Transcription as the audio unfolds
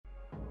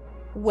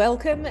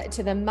Welcome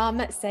to the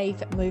Mum Safe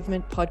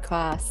Movement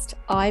podcast.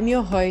 I'm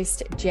your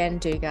host, Jen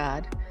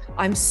Dugard.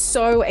 I'm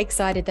so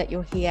excited that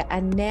you're here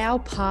and now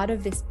part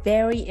of this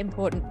very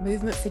important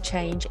movement for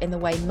change in the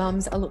way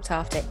mums are looked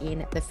after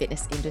in the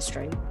fitness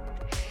industry.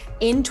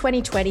 In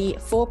 2020,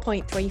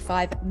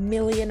 4.35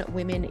 million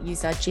women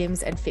used our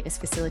gyms and fitness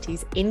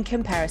facilities in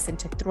comparison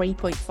to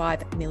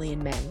 3.5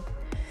 million men.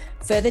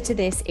 Further to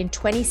this, in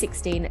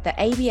 2016, the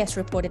ABS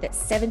reported that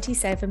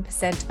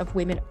 77% of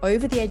women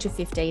over the age of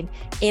 15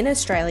 in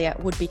Australia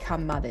would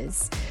become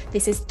mothers.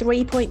 This is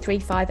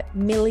 3.35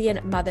 million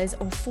mothers,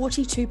 or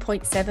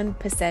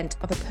 42.7%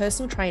 of a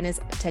personal trainer's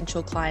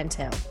potential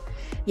clientele.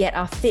 Yet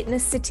our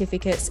fitness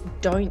certificates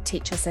don't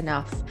teach us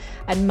enough,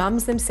 and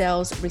mums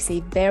themselves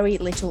receive very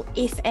little,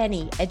 if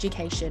any,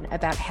 education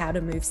about how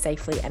to move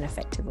safely and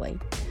effectively.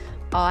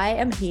 I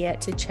am here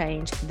to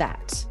change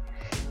that.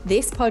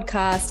 This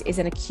podcast is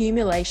an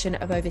accumulation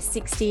of over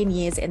 16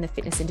 years in the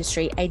fitness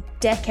industry, a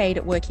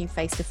decade working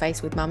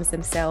face-to-face with mums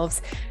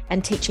themselves,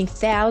 and teaching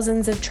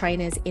thousands of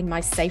trainers in my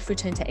Safe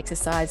Return to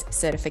Exercise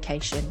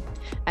certification.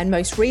 And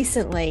most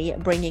recently,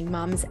 bringing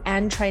mums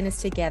and trainers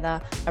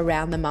together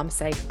around the Mum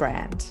Safe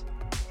brand.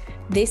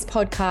 This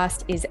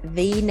podcast is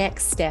the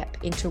next step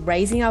into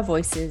raising our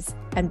voices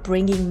and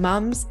bringing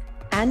mums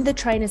and the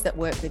trainers that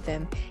work with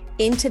them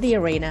into the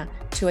arena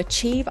to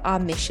achieve our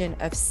mission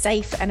of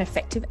safe and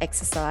effective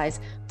exercise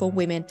for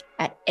women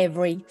at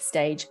every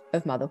stage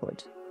of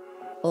motherhood.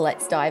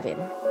 Let's dive in.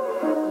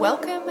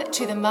 Welcome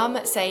to the Mum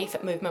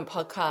Safe Movement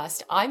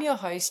podcast. I'm your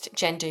host,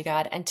 Jen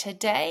Dugard, and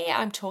today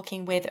I'm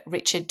talking with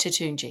Richard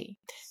Toutounji.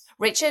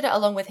 Richard,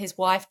 along with his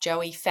wife,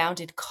 Joey,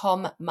 founded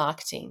Com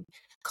Marketing.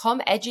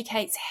 Com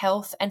educates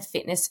health and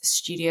fitness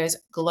studios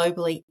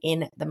globally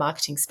in the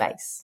marketing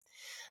space.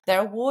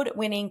 Their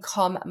award-winning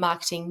Com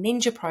Marketing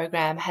Ninja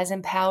program has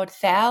empowered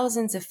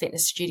thousands of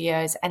fitness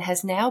studios and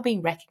has now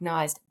been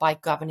recognised by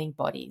governing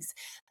bodies.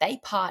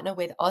 They partner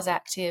with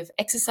AusActive,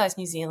 Exercise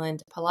New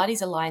Zealand,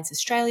 Pilates Alliance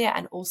Australia,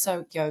 and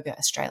also Yoga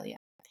Australia.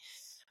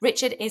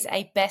 Richard is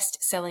a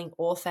best-selling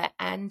author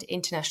and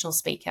international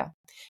speaker.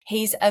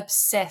 He's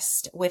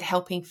obsessed with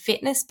helping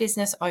fitness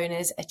business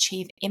owners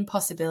achieve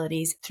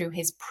impossibilities through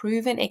his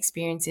proven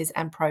experiences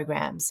and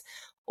programs,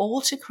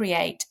 all to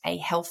create a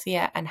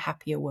healthier and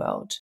happier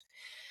world.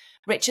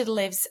 Richard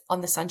lives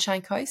on the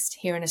Sunshine Coast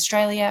here in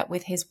Australia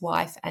with his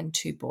wife and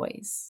two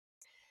boys.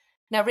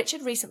 Now,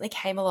 Richard recently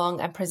came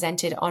along and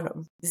presented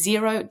on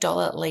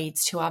 $0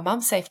 leads to our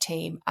MumSafe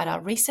team at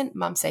our recent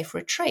MumSafe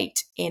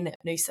retreat in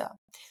Noosa.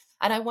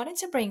 And I wanted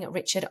to bring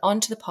Richard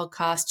onto the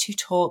podcast to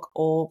talk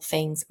all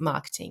things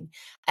marketing,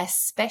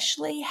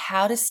 especially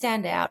how to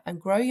stand out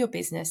and grow your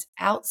business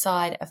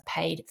outside of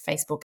paid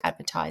Facebook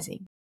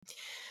advertising.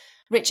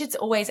 Richard's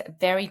always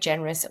very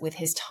generous with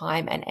his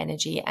time and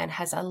energy and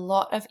has a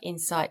lot of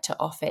insight to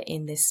offer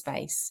in this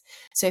space.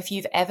 So if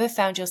you've ever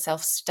found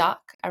yourself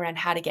stuck around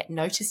how to get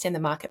noticed in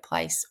the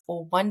marketplace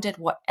or wondered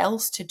what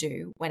else to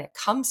do when it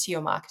comes to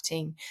your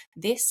marketing,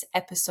 this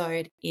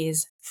episode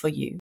is for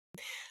you.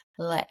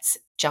 Let's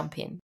jump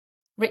in.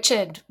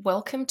 Richard,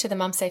 welcome to the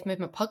Mum Safe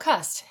Movement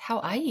podcast. How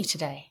are you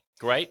today?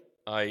 Great.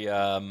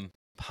 I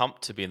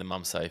pumped to be in the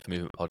Mum Safe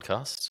Movement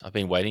podcast. I've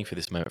been waiting for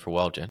this moment for a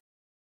while, Jen.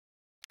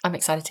 I'm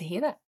excited to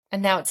hear that.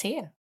 And now it's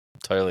here.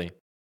 Totally.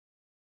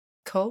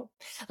 Cool.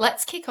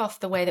 Let's kick off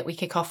the way that we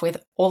kick off with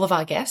all of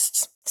our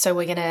guests. So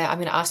I'm going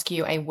to ask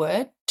you a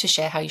word to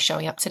share how you're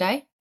showing up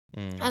today.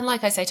 And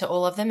like I say to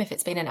all of them, if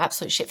it's been an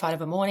absolute shit fight of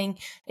a morning,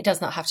 it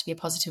does not have to be a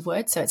positive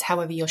word. So it's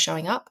however you're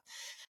showing up.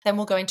 Then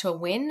we'll go into a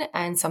win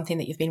and something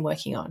that you've been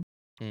working on.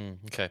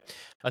 Okay.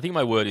 I think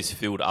my word is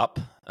filled up.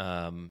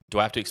 Do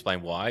I have to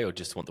explain why or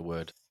just want the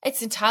word?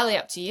 It's entirely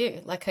up to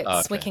you.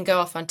 We can go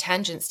off on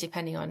tangents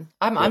depending on,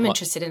 I'm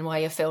interested in why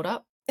you're filled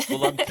up.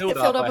 Well, I'm filled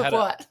filled up. up with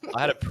what?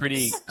 I had a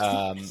pretty,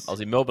 I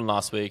was in Melbourne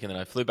last week and then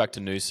I flew back to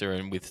Noosa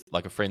and with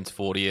like a friend's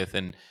 40th,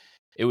 and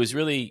it was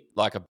really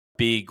like a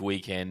big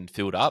weekend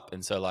filled up.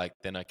 And so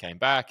then I came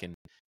back and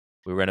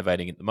we're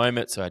renovating at the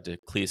moment. So I had to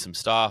clear some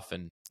stuff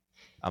and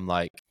I'm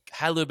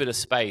had a little bit of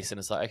space and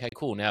it's okay,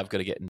 cool. Now I've got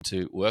to get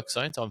into work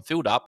zone. So I'm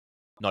filled up,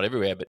 not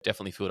everywhere, but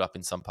definitely filled up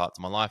in some parts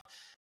of my life.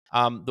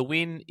 The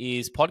win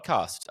is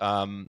podcast.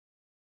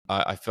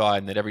 I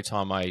find that every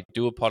time I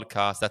do a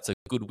podcast, that's a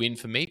good win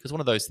for me because one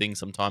of those things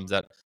sometimes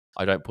that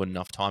I don't put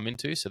enough time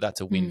into. So that's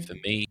a win for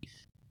me.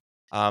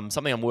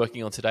 Something I'm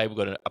working on today, we've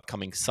got an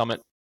upcoming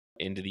summit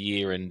end of the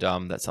year, and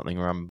that's something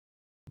where I'm,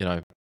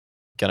 going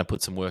to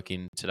put some work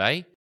in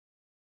today.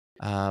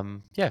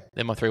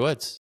 They're my three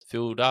words.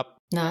 Filled up,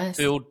 nice.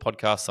 Filled,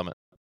 podcast, summit.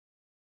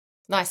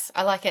 Nice.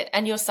 I like it.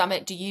 And your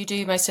summit, do you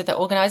do most of the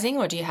organising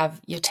or do you have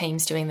your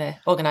teams doing the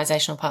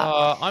organisational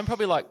part? I'm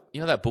probably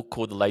that book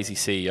called The Lazy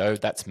CEO?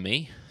 That's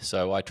me.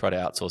 So I try to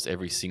outsource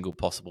every single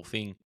possible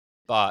thing.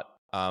 But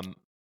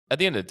at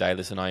the end of the day,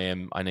 listen, I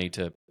need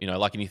to,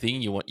 like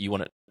anything, you want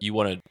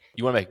to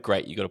make it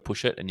great. You got to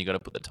push it and you got to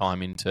put the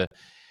time into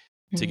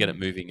to get it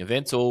moving.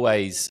 Events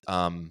always,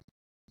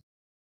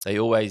 they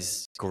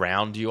always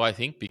ground you, I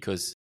think,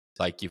 because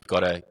you've got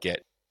to get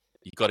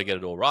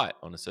it all right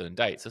on a certain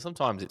date. So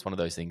sometimes it's one of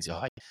those things,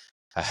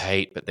 I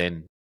hate, but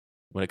then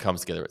when it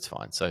comes together, it's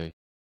fine. So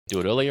do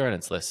it earlier and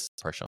it's less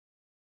pressure.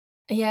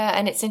 Yeah,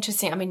 and it's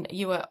interesting. I mean,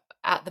 you were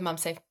at the Mum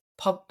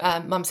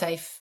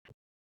Safe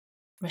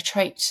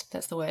retreat,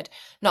 that's the word,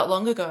 not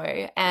long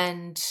ago,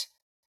 and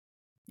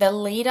the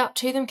lead up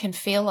to them can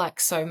feel like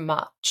so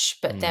much,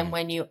 but then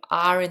when you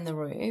are in the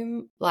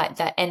room, like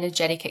that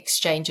energetic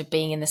exchange of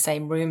being in the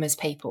same room as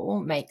people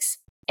makes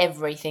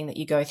everything that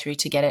you go through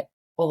to get it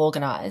all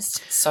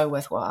organized so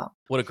worthwhile.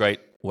 What a great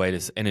way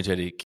to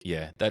energetic.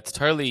 Yeah, that's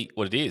totally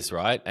what it is,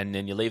 right? And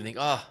then you leave and think,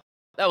 oh,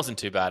 that wasn't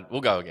too bad.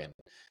 We'll go again.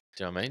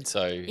 Do you know what I mean?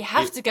 So You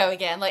have to go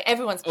again. Like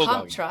everyone's we'll go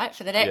pumped, again. right,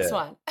 for the next Yeah.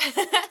 one.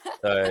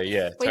 So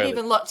yeah, We've totally.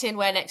 even locked in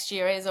where next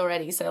year is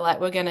already. So like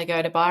we're going to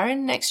go to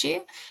Byron next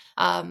year.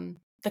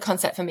 The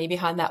concept for me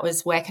behind that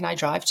was where can I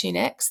drive to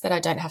next that I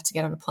don't have to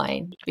get on a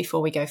plane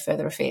before we go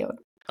further afield.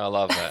 I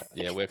love that.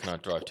 Yeah, where can I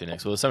drive to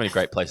next? Well, there's so many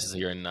great places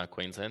here in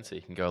Queensland, so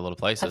you can go a lot of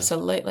places.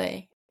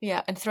 Absolutely.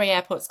 Yeah, and 3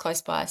 airports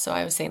close by, so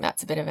I was think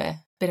that's a bit of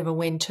a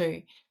win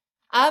too.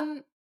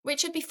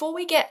 Richard, before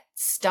we get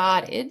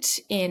started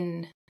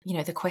in,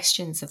 the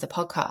questions of the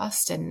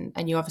podcast,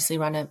 and you obviously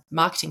run a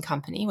marketing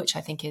company, which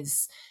I think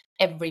is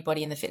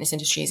everybody in the fitness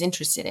industry is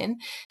interested in.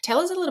 Tell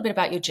us a little bit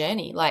about your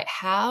journey. Like,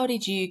 how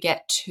did you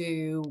get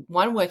to,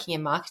 one, working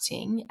in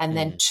marketing, and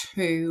then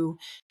two,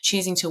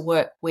 choosing to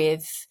work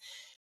with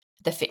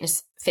the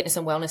fitness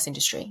and wellness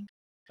industry?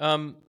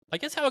 I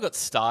guess how I got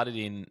started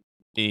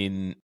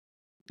in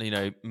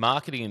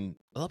marketing, and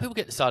a lot of people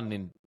get started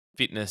in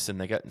fitness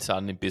and they get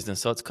started in business,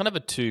 so it's kind of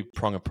a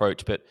two-prong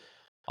approach. But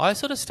I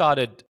sort of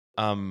started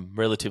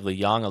relatively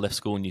young. I left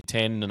school in year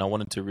 10 and I knew what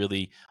I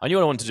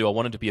wanted to do. I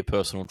wanted to be a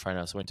personal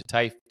trainer. So I went to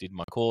TAFE, did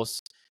my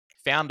course,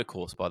 found a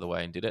course, by the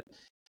way, and did it.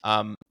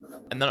 And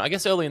then I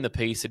guess early in the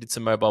piece, I did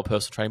some mobile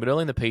personal training, but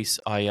early in the piece,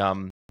 I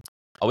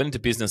went into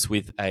business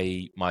with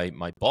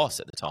my boss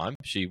at the time.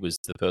 She was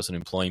the person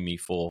employing me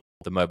for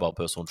the mobile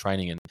personal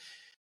training, and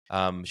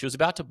she was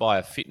about to buy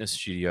a fitness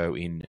studio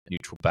in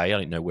Neutral Bay. I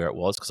didn't know where it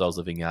was because I was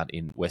living out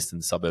in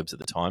western suburbs at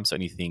the time. So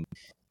anything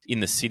in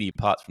the city,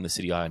 apart from the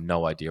city, I had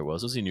no idea where it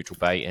was. It was in Neutral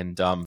Bay,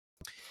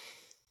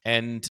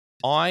 and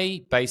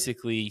I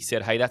basically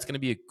said, "Hey, that's going to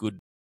be a good.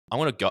 I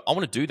want to go. I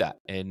want to do that."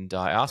 And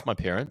I asked my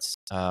parents.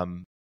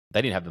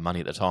 They didn't have the money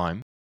at the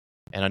time,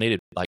 and I needed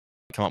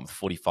come up with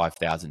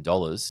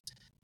 $45,000.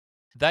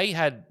 They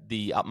had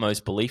the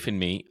utmost belief in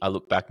me. I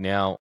look back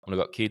now when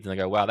I got kids, and I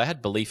go, "Wow, they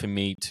had belief in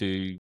me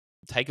to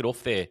take it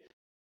off their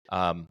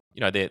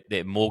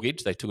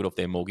mortgage." They took it off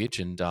their mortgage,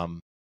 and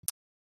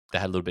they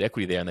had a little bit of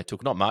equity there, and they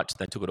took not much.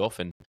 They took it off,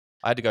 and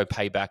I had to go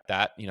pay back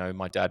that.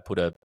 My dad put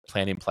a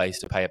plan in place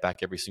to pay it back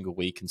every single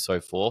week and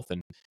so forth.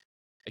 And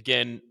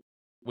again,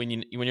 when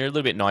you're a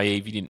little bit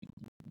naive, you didn't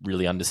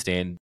really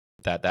understand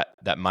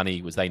that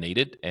money was they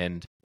needed,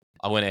 and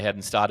I went ahead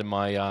and started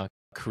my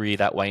career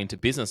that way into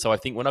business. So I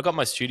think when I got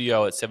my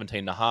studio at 17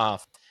 and a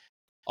half,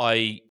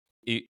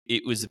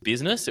 it was a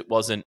business. It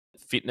wasn't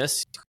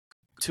fitness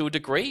to a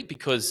degree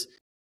because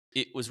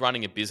it was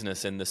running a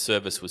business and the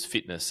service was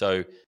fitness.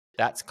 So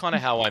that's kind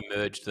of how I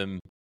merged them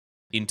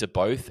into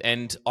both.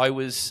 And I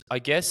was, I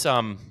guess,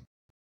 a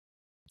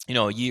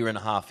year and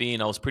a half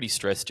in, I was pretty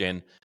stressed,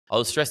 Jen. I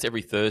was stressed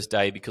every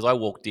Thursday because I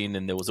walked in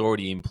and there was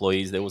already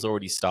employees, there was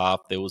already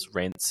staff, there was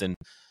rents, and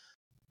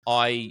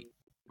I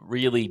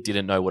really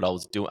didn't know what I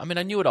was doing. I mean,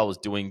 I knew what I was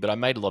doing, but I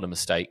made a lot of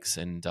mistakes,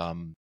 and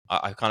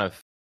I kind of,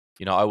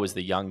 I was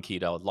the young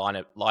kid. I would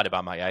lie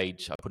about my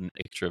age. I put an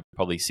extra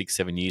probably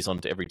 6-7 years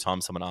onto every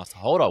time someone asked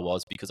how old I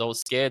was because I was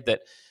scared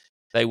that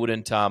they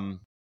wouldn't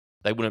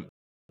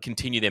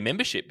continue their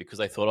membership because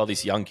they thought, oh,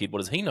 this young kid, what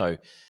does he know?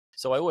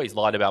 So I always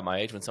lied about my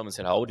age. When someone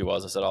said how old you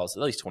was, I said I was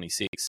at least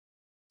 26,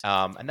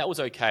 and that was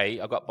okay.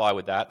 I got by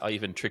with that. I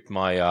even tricked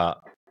my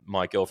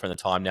my girlfriend at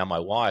the time, now my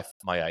wife,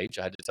 my age.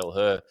 I had to tell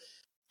her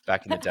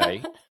back in the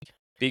day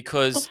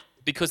because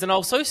then I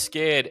was so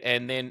scared.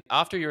 And then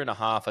after a year and a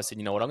half, I said,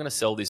 you know what, I'm going to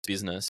sell this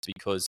business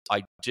because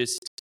I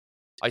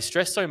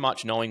stressed so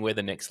much knowing where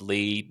the next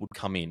lead would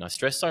come in. I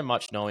stressed so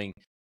much knowing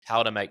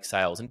how to make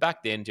sales. And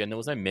back then, Jen, there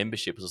was no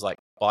membership. It was like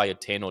buy a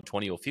 10 or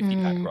 20 or 50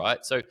 pack, right?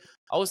 So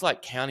I was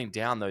like counting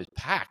down those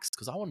packs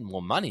because I wanted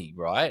more money,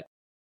 right?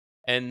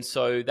 And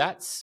so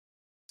that's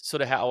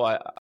sort of how I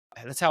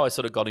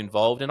sort of got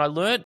involved. And I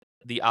learned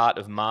the art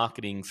of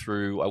marketing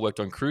I worked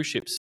on cruise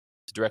ships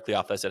directly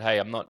after. I said, hey,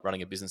 I'm not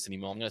running a business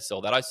anymore. I'm going to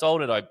sell that. I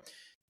sold it. I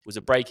was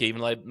a break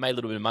even. I made a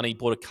little bit of money,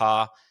 bought a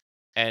car,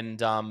 and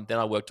then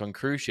I worked on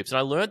cruise ships. And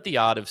I learned the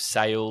art of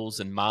sales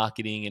and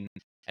marketing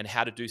and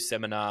how to do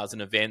seminars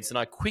and events. And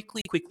I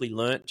quickly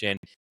learned, Jen,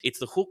 it's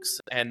the hooks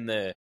and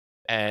the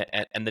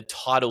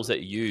titles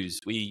that you use.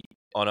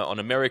 On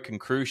American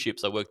cruise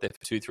ships, I worked there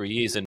for 2-3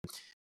 years, and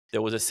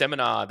there was a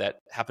seminar that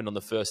happened on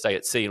the first day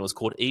at sea, and it was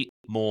called Eat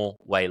More,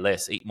 Way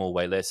Less, Eat More,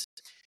 Way Less.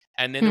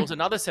 And then there was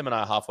another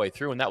seminar halfway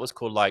through, and that was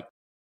called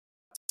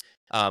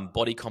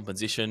body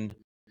composition,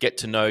 get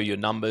to know your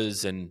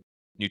numbers and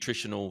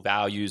nutritional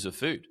values of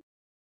food.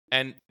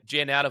 And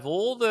Jen, out of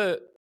all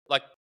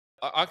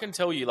I can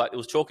tell you, it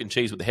was chalk and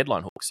cheese with the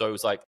headline hook. So it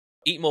was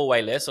Eat More,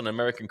 Way Less on an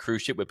American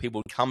cruise ship where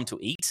people would come to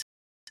eat,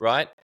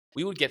 right?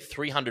 we would get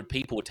 300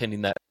 people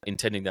attending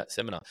that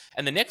seminar.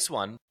 And the next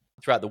one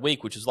throughout the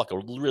week, which is like a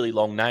really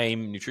long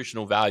name,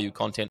 nutritional value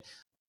content,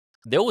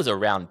 there was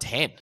around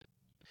 10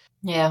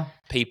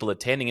 people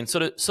attending. And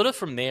sort of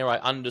from there, I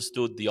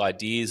understood the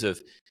ideas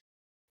of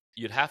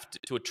you'd have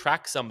to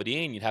attract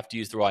somebody in, you'd have to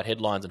use the right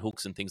headlines and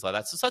hooks and things like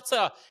that. So that's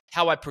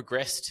how I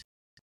progressed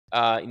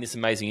in this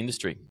amazing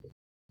industry.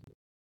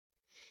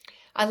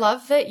 I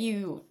love that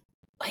you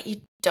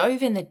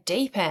dove in the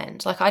deep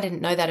end. Like, I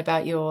didn't know that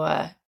about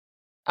your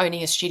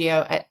owning a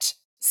studio at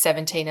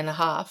 17 and a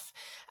half.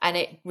 And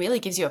it really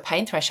gives you a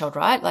pain threshold,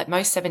 right? Like,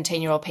 most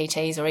 17-year-old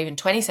PTs or even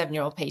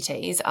 27-year-old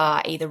PTs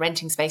are either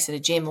renting space at a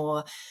gym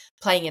or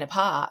playing in a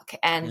park.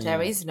 And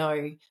there is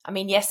no, I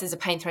mean, yes, there's a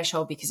pain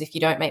threshold because if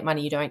you don't make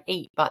money, you don't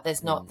eat, but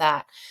there's not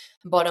that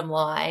bottom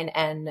line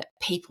and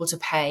people to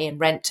pay and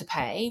rent to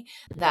pay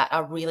that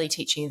are really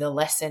teaching you the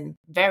lesson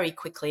very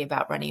quickly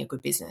about running a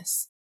good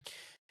business.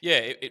 Yeah,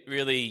 it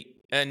really,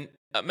 and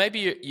maybe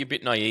you're a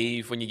bit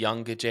naive when you're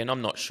younger, Jen.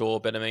 I'm not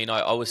sure, but I mean,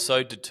 I was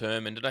so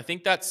determined, and I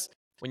think that's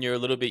when you're a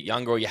little bit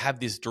younger, or you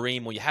have this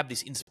dream, or you have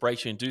this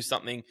inspiration to do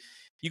something.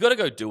 You got to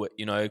go do it,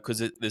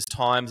 because there's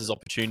times, there's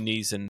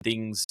opportunities, and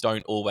things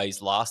don't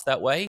always last that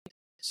way.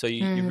 So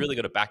you really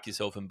got to back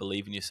yourself and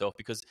believe in yourself,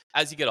 because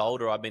as you get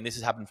older, I mean, this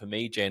has happened for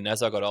me, Jen.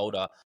 As I got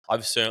older,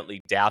 I've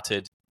certainly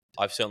doubted.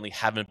 I've certainly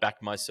haven't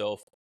backed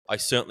myself. I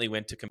certainly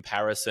went to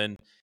comparison.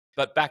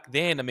 But back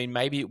then, I mean,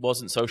 maybe it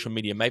wasn't social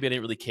media. Maybe I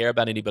didn't really care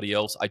about anybody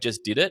else. I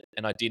just did it,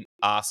 and I didn't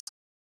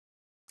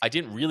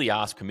really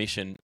ask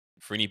permission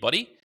for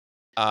anybody,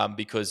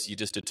 because you're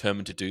just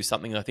determined to do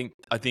something. And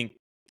I think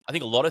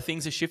a lot of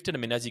things have shifted. I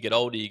mean, as you get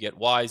older, you get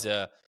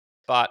wiser.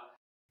 But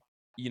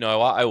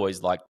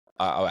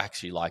I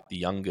actually like the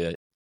younger,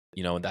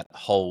 and that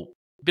whole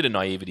bit of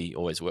naivety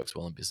always works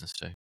well in business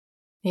too.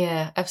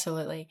 Yeah,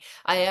 absolutely.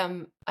 I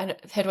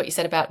heard what you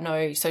said about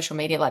no social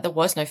media. Like, there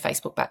was no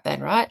Facebook back then,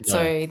 right? No.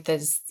 So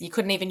you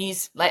couldn't even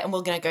use, like, and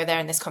we're going to go there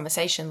in this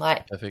conversation.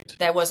 Like, Perfect.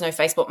 There was no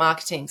Facebook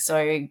marketing, so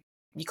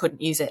you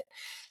couldn't use it.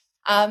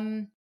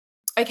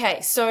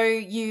 Okay, so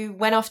you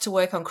went off to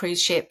work on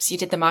cruise ships. You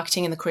did the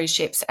marketing in the cruise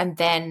ships, and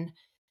then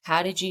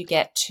how did you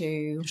get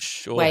to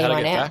where you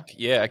are now? Back?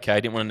 Yeah, okay. I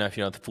didn't want to know if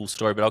you know the full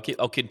story, but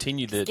I'll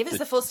continue Give us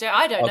the full story.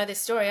 I don't know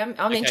this story. I'm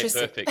okay,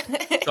 interested.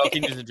 Perfect. So I'll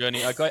continue the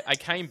journey. I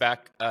came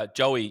back.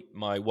 Joey,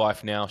 my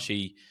wife now,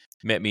 she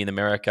met me in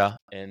America,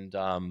 and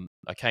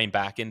I came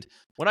back. And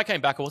when I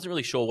came back, I wasn't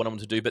really sure what I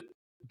wanted to do.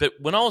 But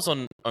when I was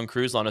on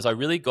cruise liners, I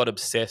really got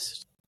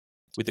obsessed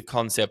with the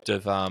concept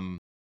of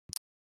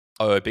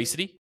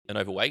obesity and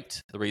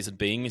overweight. The reason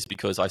being is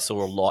because I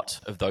saw a lot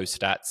of those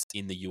stats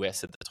in the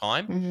US at the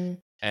time.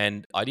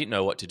 And I didn't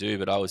know what to do,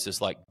 but I was just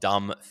like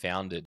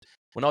dumbfounded.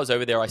 When I was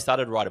over there, I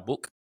started to write a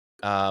book.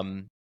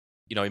 In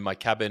my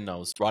cabin, I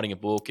was writing a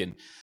book, and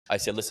I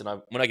said, listen,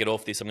 when I get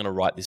off this, I'm going to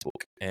write this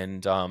book.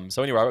 And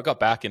so anyway, I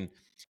got back, and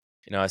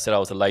I said I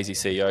was a lazy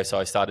CEO. So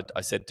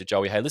I said to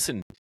Joey, hey,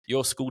 listen,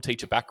 your school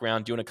teacher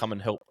background, do you want to come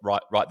and help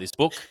write this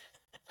book?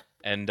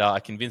 And I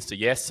convinced her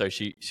yes. So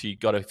she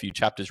got a few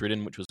chapters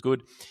written, which was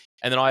good.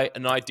 And then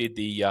I did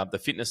the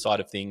fitness side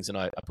of things, and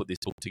I put this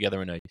book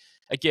together. And I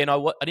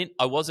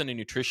wasn't a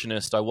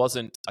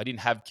nutritionist. I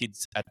didn't have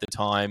kids at the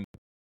time.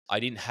 I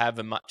didn't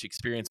have much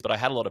experience, but I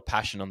had a lot of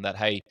passion on that.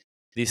 Hey,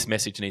 this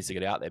message needs to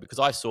get out there, because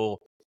I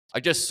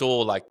just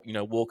saw like,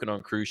 walking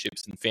on cruise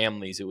ships and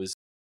families.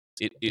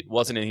 It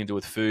wasn't anything to do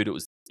with food.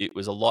 It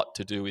was a lot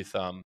to do with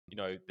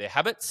their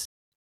habits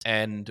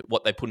and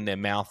what they put in their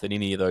mouth at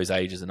any of those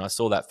ages. And I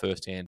saw that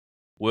firsthand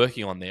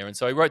working on there. And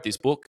so I wrote this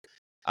book.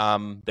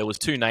 There was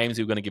two names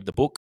we were going to give the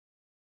book.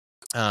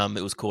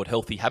 It was called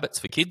Healthy Habits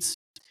for Kids.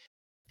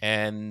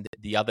 And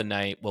the other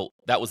name, well,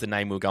 that was the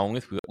name we were going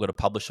with. We got a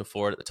publisher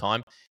for it at the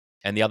time.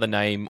 And the other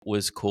name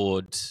was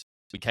called,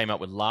 we came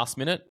up with last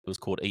minute. It was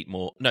called Eat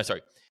More. No,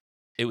 sorry.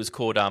 It was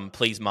called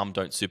Please Mum,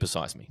 Don't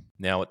Supersize Me.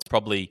 Now, it's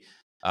probably,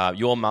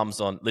 your mum's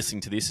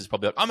listening to this is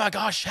probably like, oh my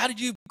gosh, how did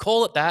you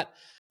call it that?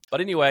 But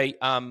anyway,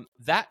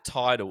 that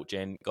title,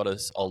 Jen, got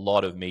us a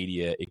lot of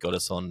media. It got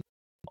us on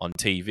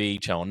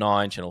TV, Channel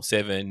 9, Channel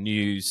 7,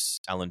 News,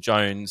 Alan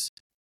Jones.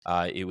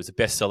 It was a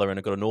bestseller, and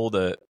it got on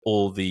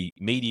all the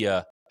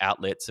media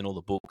outlets and all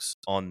the books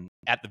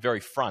at the very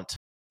front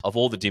of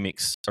all the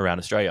gimmicks around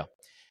Australia.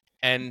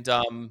 And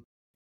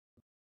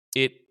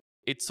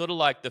it's sort of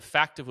like the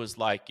factor was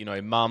like,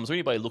 mums or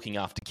anybody looking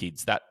after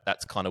kids.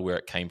 That's kind of where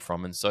it came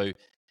from. And so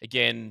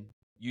again,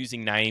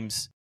 using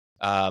names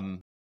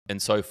and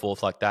so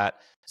forth like that.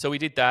 So we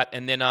did that,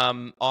 and then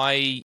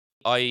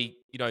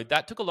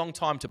that took a long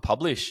time to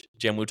publish,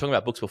 Jen. We were talking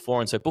about books before,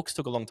 and so books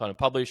took a long time to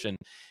publish, and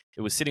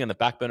it was sitting on the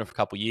back burner for a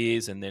couple of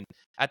years. And then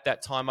at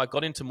that time, I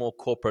got into more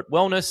corporate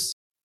wellness.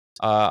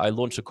 I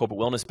launched a corporate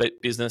wellness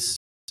business,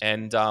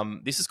 and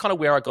this is kind of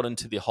where I got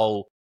into the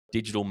whole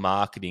digital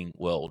marketing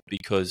world,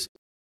 because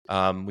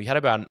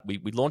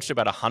we launched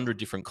about 100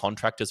 different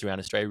contractors around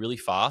Australia really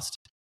fast.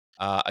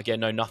 Again,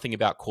 know nothing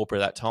about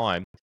corporate at that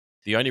time.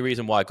 The only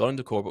reason why I got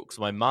into corporate was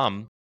my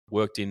mum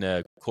worked in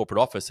a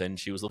corporate office, and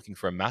she was looking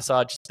for a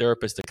massage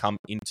therapist to come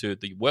into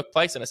the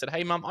workplace. And I said,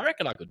 hey, Mum, I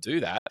reckon I could do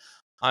that.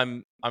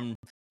 I'm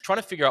trying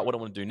to figure out what I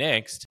want to do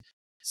next.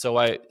 So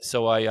I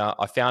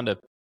found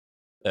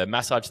a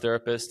massage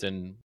therapist,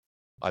 and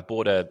I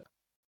bought a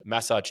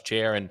massage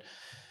chair, and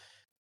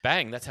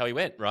bang, that's how he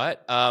went, right?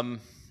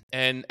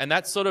 And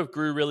that sort of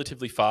grew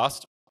relatively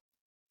fast.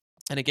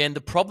 And again,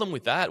 the problem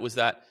with that was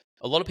that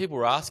a lot of people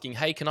were asking,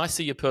 hey, can I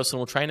see your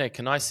personal trainer?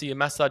 Can I see a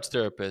massage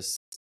therapist?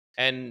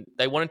 And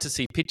they wanted to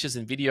see pictures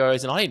and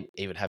videos, and I didn't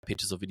even have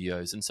pictures or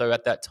videos. And so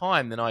at that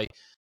time, then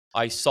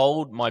I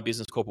sold my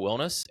business, Corporate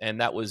Wellness,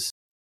 and that was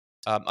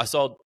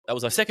that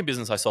was my second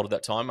business I sold at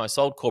that time. I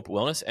sold Corporate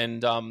Wellness,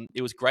 and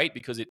it was great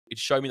because it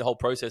showed me the whole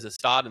process of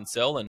start and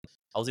sell, and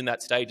I was in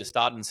that stage of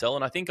start and sell.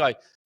 And I think I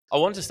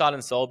wanted to start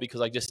and sell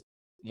because I just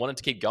wanted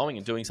to keep going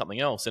and doing something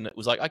else. And it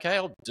was like, okay,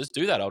 I'll just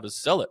do that. I'll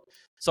just sell it.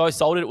 So I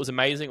sold it. It was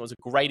amazing. It was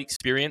a great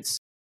experience.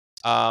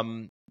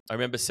 I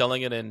remember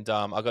selling it, and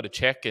I got a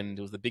check, and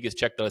it was the biggest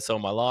check that I saw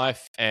in my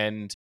life.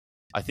 And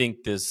I think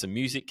there's some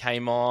music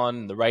came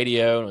on the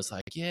radio, and it was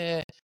like,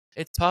 yeah,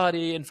 it's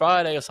party and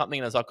Friday or something.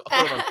 And I was like,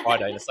 I got it on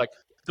Friday. And it's like,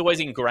 it's always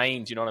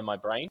ingrained, in my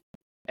brain.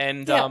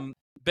 And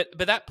but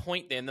that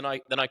point then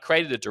I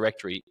created a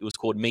directory. It was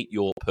called Meet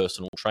Your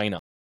Personal Trainer.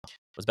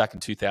 It was back in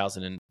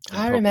 2000. And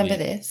I remember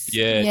this.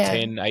 Yeah,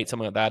 10, 8,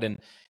 something like that. And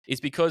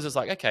it's because it's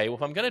like, okay, well,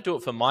 if I'm going to do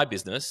it for my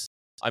business,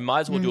 I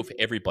might as well do it for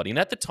everybody. And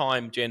at the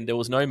time, Jen, there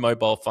was no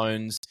mobile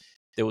phones.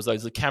 There was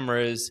those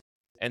cameras.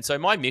 And so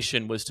my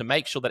mission was to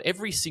make sure that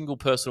every single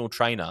personal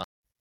trainer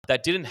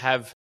that didn't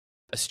have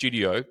a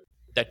studio,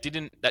 that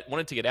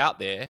wanted to get out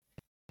there,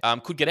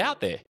 could get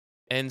out there.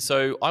 And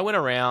so I went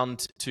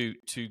around to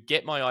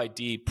get my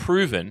idea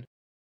proven.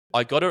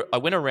 I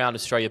went around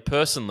Australia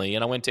personally,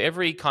 and I went to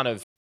every kind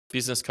of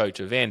business coach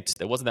event.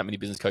 There wasn't that many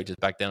business coaches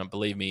back then,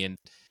 believe me,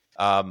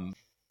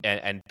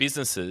 and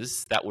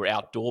businesses that were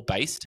outdoor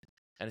based.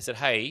 And I said,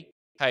 hey,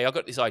 I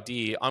got this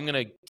idea. I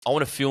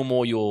want to film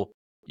all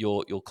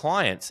your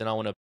clients, and I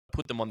want to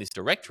put them on this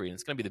directory, and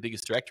it's going to be the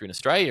biggest directory in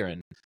Australia.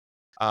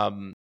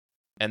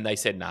 And they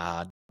said,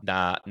 nah,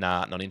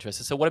 not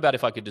interested. So what about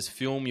if I could just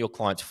film your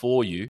clients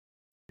for you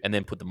and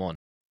then put them on?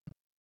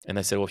 And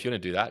they said, well, if you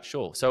want to do that,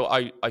 sure. So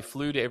I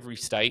flew to every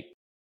state,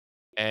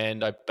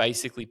 and I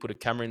basically put a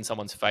camera in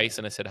someone's face,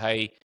 and I said,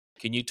 hey,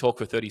 can you talk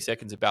for 30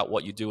 seconds about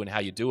what you do and how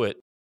you do it?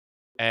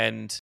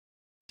 And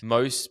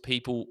most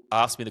people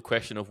ask me the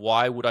question of,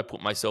 why would I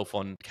put myself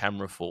on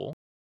camera for?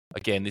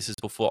 Again, this is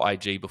before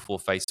IG, before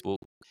Facebook.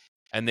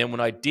 And then when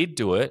I did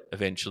do it,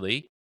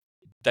 eventually,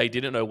 they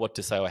didn't know what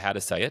to say or how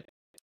to say it.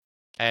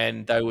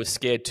 And they were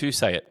scared to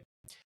say it.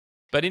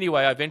 But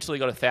anyway, I eventually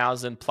got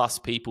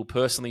 1,000+ people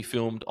personally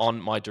filmed on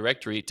my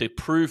directory to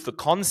prove the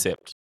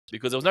concept,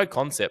 because there was no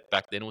concept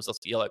back then. It was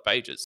just yellow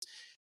pages.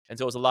 And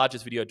so it was the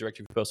largest video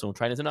directory for personal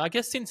trainers. And I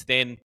guess since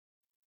then,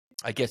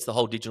 the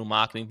whole digital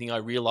marketing thing, I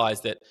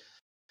realized that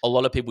a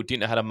lot of people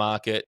didn't know how to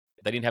market.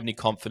 They didn't have any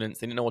confidence.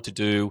 They didn't know what to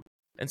do.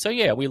 And so,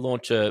 yeah, we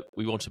launched a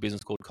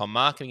business called Com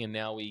Marketing, and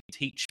now we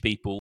teach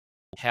people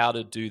how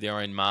to do their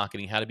own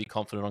marketing, how to be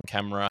confident on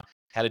camera,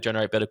 how to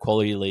generate better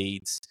quality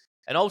leads,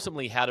 and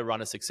ultimately how to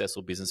run a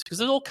successful business. Because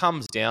it all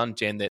comes down,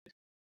 Jen, that,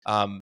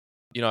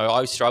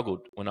 I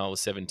struggled when I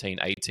was 17,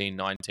 18,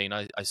 19.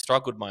 I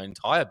struggled my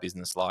entire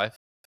business life.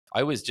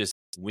 I was just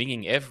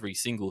winging every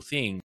single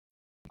thing.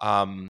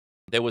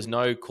 There was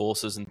no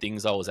courses and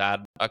things I was at.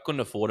 I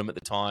couldn't afford them at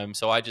the time.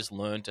 So I just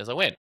learned as I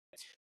went.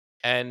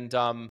 And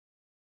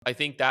I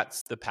think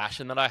that's the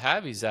passion that I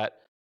have, is that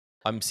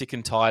I'm sick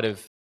and tired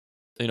of,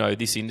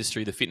 this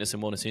industry, the fitness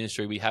and wellness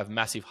industry. We have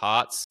massive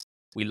hearts.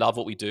 We love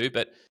what we do.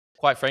 But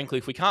quite frankly,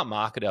 if we can't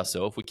market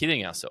ourselves, we're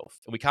kidding ourselves.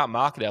 And we can't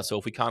market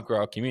ourselves, we can't grow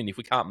our community. If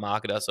we can't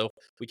market ourselves,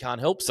 we can't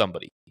help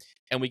somebody.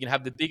 And we can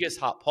have the biggest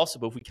heart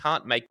possible. If we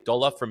can't make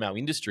dollar from our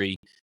industry,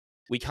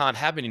 we can't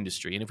have an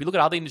industry. And if we look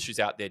at other industries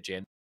out there,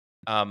 Jen,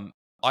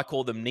 I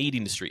call them need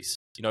industries,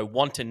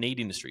 want and need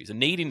industries. A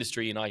need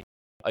industry, and I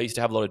used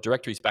to have a lot of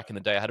directories back in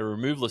the day. I had a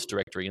removalist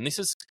directory, and this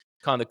is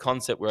kind of the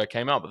concept where I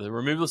came up with. The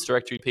removalist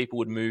directory, people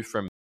would move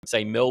from,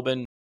 say,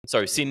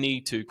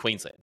 Sydney to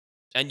Queensland.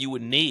 And you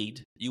would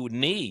need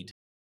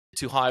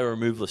to hire a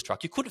removalist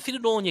truck. You couldn't fit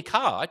it all in your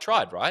car. I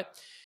tried, right?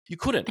 You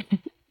couldn't,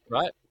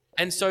 right?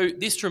 And so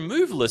this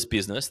removalist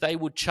business, they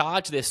would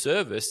charge their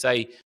service,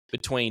 say,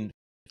 between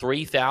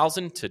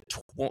 $3,000 to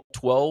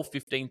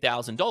 $12,000,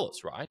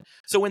 $15,000, right?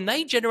 So when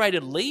they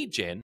generated lead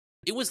gen,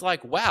 it was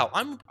like, wow,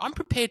 I'm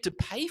prepared to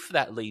pay for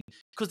that lead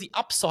because the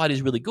upside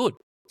is really good.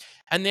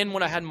 And then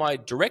when I had my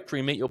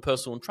directory, Meet Your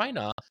Personal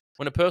Trainer,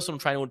 when a personal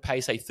trainer would pay,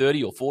 say,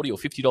 $30 or $40 or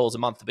 $50 a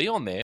month to be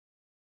on there,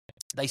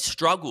 they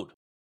struggled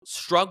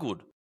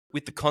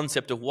with the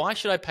concept of, why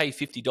should I pay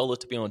 $50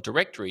 to be on a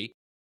directory?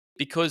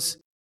 Because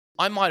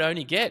I might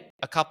only get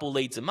a couple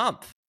leads a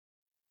month.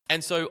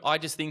 And so I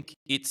just think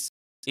it's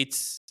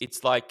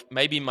like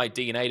maybe in my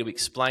DNA to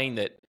explain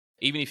that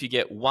even if you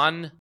get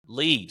one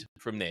lead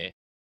from there,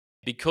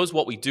 because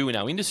what we do in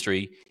our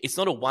industry, it's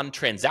not a one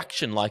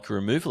transaction like a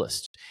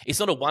removalist. It's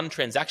not a one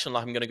transaction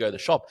like I'm going to go to the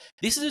shop.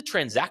 This is a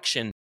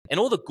transaction, and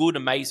all the good,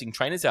 amazing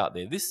trainers out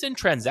there, this is a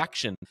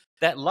transaction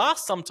that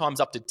lasts sometimes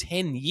up to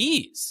 10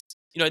 years.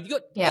 You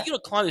got a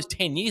client who's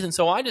 10 years. And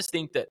so I just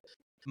think that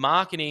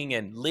marketing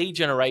and lead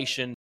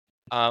generation,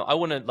 I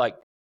want to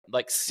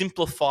like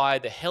simplify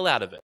the hell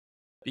out of it,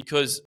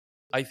 because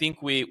I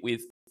think we're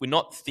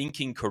not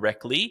thinking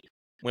correctly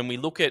when we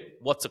look at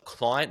what's a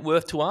client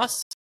worth to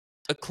us.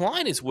 A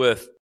client is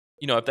worth,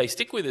 if they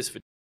stick with us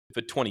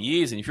for 20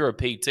 years, and if you're a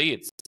PT,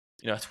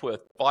 it's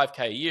worth 5K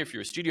a year. If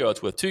you're a studio,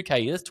 it's worth 2K a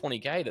year. That's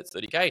 20K, that's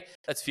 30K,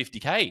 that's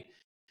 50K.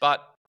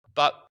 But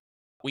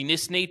we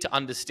just need to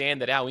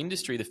understand that our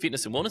industry, the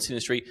fitness and wellness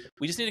industry,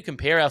 we just need to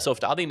compare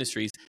ourselves to other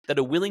industries that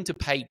are willing to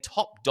pay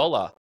top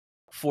dollar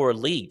for a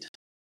lead.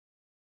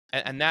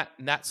 And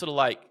that sort of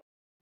like,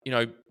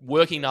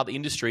 working in other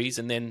industries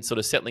and then sort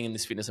of settling in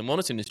this fitness and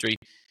wellness industry,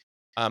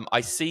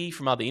 I see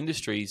from other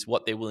industries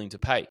what they're willing to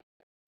pay.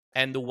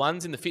 And the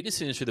ones in the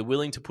fitness industry, they're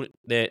willing to put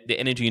their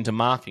energy into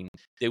marketing.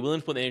 They're willing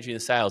to put their energy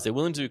into sales. They're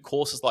willing to do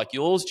courses like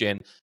yours, Jen,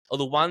 are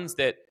the ones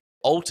that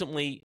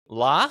ultimately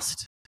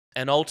last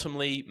and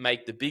ultimately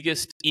make the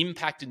biggest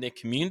impact in their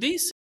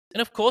communities.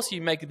 And of course,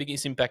 you make the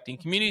biggest impact in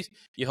communities,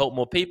 you help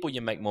more people,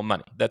 you make more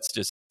money. That's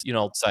just,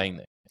 old saying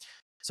there.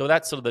 So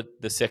that's sort of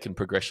the second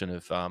progression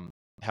of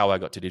how I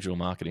got to digital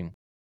marketing.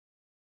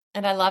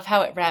 And I love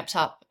how it ramped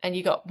up and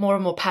you got more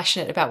and more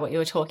passionate about what you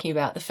were talking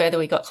about the further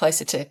we got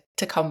closer to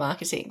comm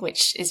marketing,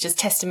 which is just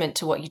testament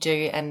to what you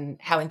do and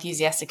how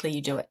enthusiastically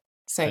you do it.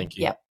 So, thank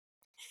you. Yeah.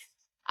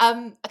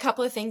 A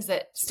couple of things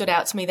that stood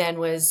out to me then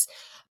was,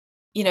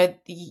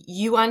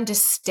 you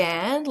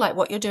understand like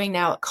what you're doing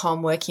now at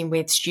comm, working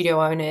with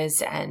studio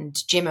owners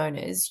and gym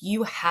owners.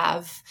 You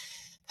have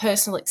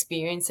personal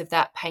experience of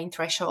that pain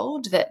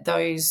threshold that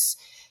those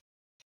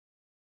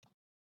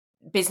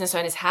business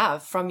owners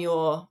have from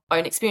your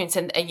own experience.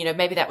 And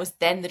maybe that was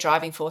then the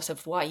driving force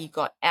of why you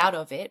got out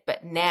of it.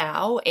 But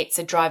now it's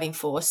a driving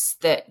force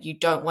that you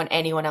don't want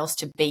anyone else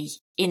to be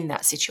in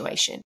that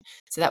situation.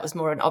 So that was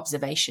more an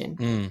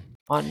observation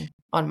on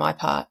my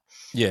part.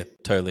 Yeah,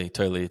 totally.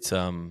 It's,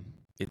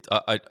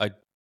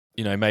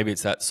 maybe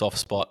it's that soft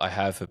spot I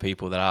have for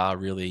people that are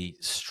really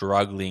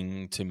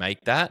struggling to make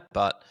that.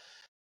 But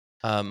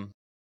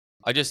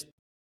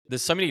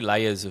there's so many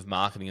layers of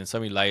marketing and so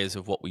many layers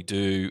of what we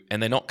do,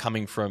 and they're not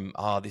coming from,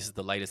 this is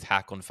the latest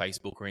hack on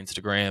Facebook or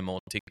Instagram or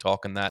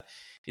TikTok and that.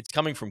 It's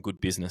coming from good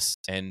business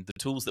and the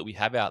tools that we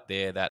have out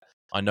there that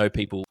I know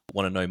people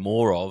want to know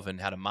more of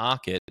and how to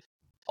market.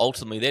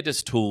 Ultimately, they're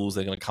just tools.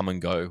 They're going to come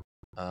and go.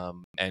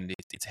 And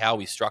it's how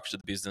we structure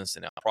the business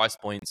and our price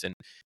points and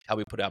how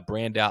we put our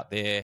brand out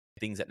there,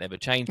 things that never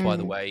change, by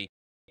the way.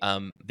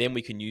 Then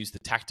we can use the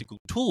tactical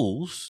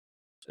tools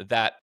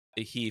that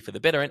are here for the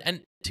better.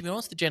 And to be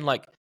honest, Jen,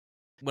 like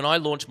when I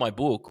launched my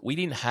book, we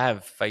didn't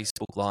have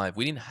Facebook Live.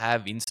 We didn't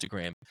have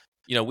Instagram.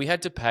 We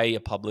had to pay a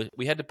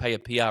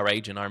PR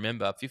agent, I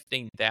remember,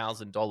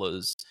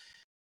 $15,000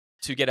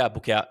 to get our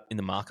book out in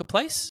the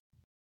marketplace.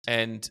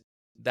 And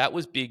that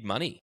was big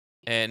money.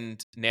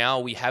 And now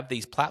we have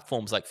these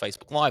platforms like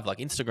Facebook Live, like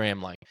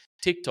Instagram, like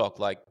TikTok,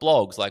 like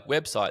blogs, like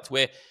websites,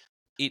 where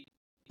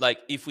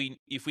if we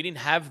didn't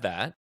have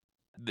that,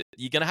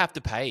 you're going to have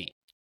to pay.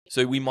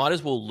 So we might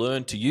as well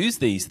learn to use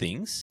these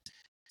things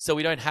so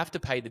we don't have to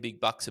pay the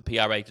big bucks of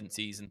PR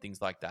agencies and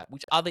things like that,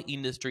 which other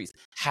industries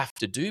have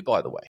to do,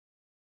 by the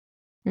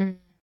way.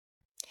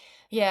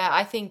 Yeah,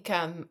 I think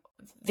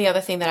the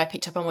other thing that I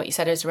picked up on what you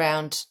said is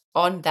around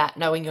on that,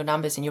 knowing your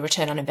numbers and your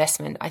return on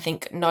investment. I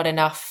think not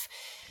enough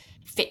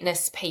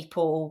fitness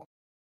people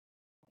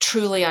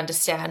truly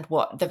understand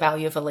what the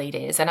value of a lead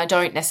is. And I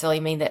don't necessarily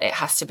mean that it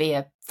has to be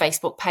a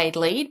Facebook paid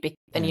lead.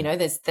 And,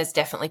 there's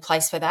definitely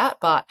place for that.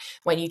 But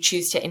when you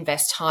choose to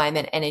invest time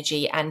and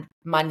energy and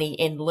money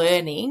in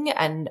learning,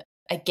 and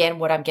again,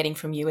 what I'm getting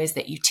from you is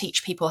that you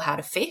teach people how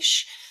to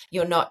fish.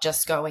 You're not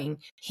just going,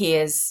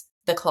 here's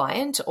the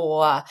client,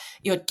 or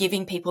you're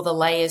giving people the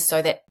layers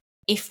so that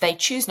if they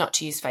choose not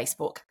to use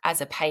Facebook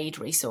as a paid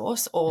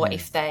resource, or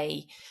if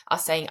they are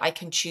saying, I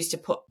can choose to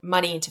put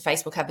money into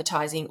Facebook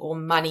advertising or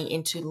money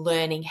into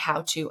learning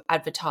how to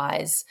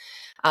advertise,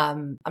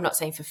 I'm not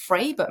saying for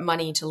free, but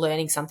money into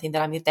learning something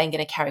that I'm then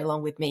going to carry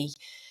along with me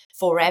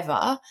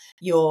forever,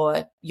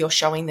 you're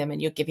showing them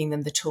and you're giving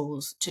them the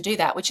tools to do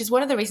that, which is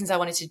one of the reasons I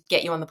wanted to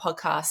get you on the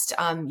podcast.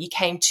 You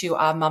came to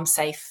our Mum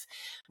Safe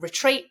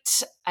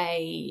retreat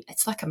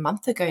it's like a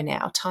month ago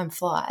now, time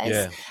flies.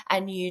 Yeah.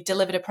 And you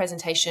delivered a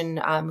presentation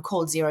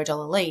called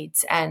 $0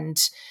 Leads, and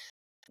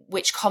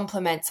which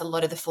complements a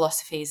lot of the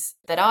philosophies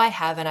that I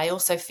have. And I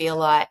also feel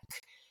like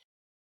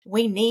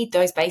we need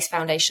those base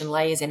foundation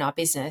layers in our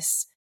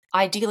business,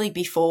 ideally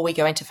before we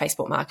go into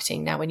Facebook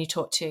marketing. Now, when you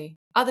talk to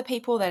other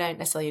people, they don't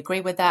necessarily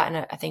agree with that.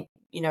 And I think,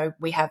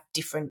 we have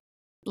different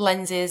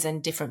lenses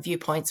and different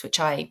viewpoints, which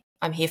I'm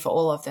here for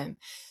all of them.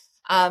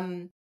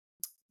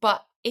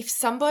 But if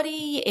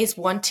somebody is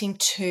wanting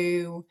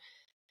to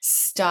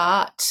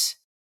start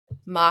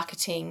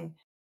marketing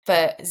for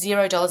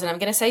 $0, and I'm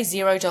going to say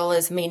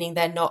 $0 meaning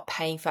they're not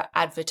paying for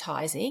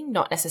advertising,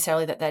 not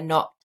necessarily that they're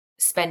not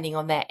spending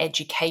on their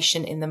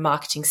education in the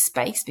marketing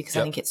space, because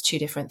I think it's two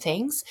different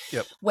things.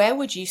 Yep. Where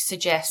would you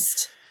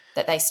suggest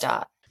that they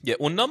start? Yeah,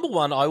 well, number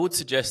one, I would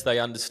suggest they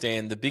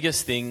understand the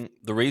biggest thing,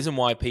 the reason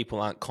why people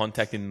aren't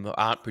contacting them,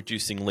 aren't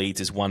producing leads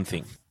is one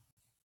thing.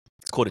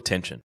 It's called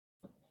attention.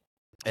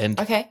 And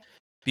Okay.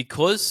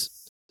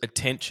 because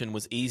attention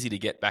was easy to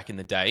get back in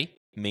the day,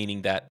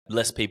 meaning that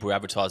less people were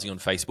advertising on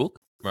Facebook,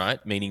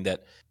 right? Meaning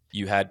that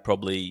you had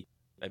probably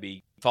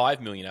maybe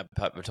 5 million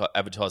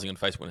advertising on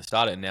Facebook when it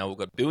started, and now we've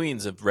got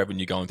billions of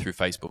revenue going through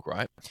Facebook,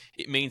 right?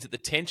 It means that the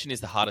attention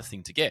is the hardest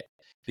thing to get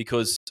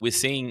because we're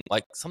seeing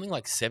like something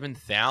like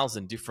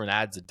 7,000 different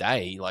ads a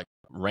day, like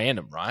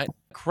random, right?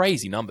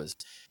 Crazy numbers.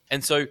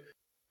 And so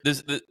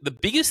there's the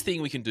biggest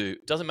thing we can do,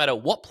 doesn't matter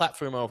what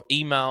platform of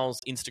emails,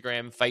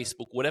 Instagram,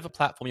 Facebook, whatever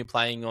platform you're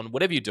playing on,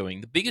 whatever you're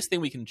doing, the biggest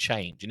thing we can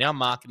change in our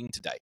marketing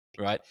today,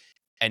 right?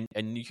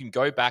 And you can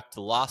go back to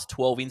the last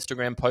 12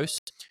 Instagram posts.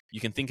 You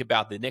can think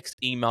about the next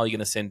email you're going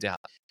to send out.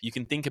 You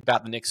can think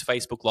about the next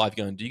Facebook Live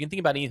you're going to do. You can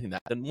think about anything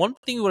that. And one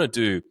thing we want to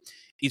do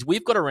is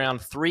we've got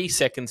around 3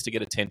 seconds to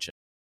get attention.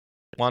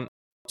 1,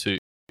 2,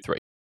 3.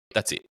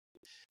 That's it.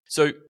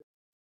 So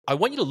I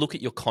want you to look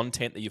at your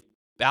content that you're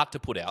about to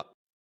put out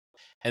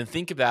and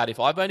think about, if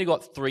I've only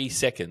got 3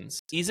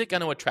 seconds, is it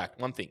going to attract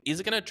one thing? Is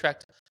it going to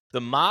attract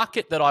the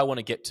market that I want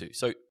to get to?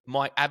 So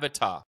my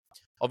avatar,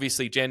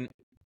 obviously, Jen,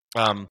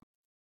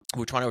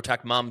 we're trying to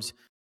attract mums.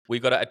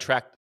 We've got to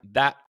attract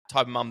that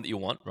type of mum that you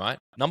want, right?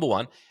 Number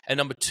one. And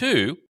number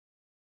two,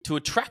 to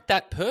attract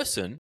that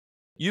person,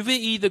 you've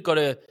either got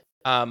to,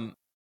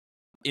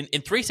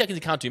 in 3 seconds,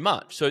 you can't do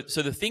much. So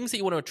the things that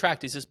you want to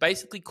attract is just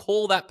basically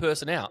call that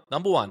person out.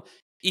 Number one,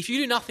 if you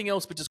do nothing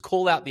else but just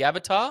call out the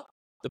avatar,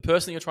 the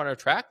person you're trying to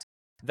attract,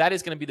 that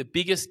is going to be the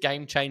biggest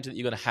game changer that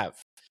you're going to have.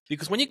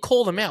 Because when you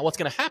call them out, what's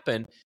going to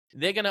happen,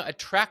 they're going to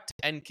attract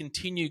and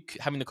continue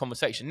having the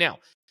conversation. Now,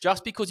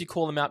 just because you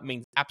call them out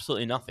means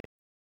absolutely nothing.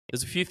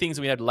 There's a few things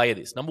we had to layer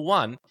this. Number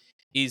one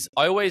is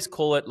I always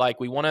call it like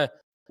we want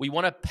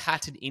to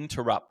pattern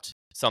interrupt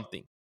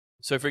something.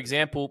 So, for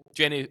example,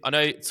 Jenny, I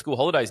know it's school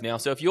holidays now.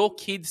 So if your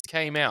kids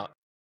came out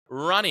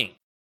running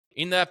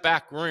in that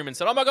back room and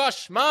said, "Oh my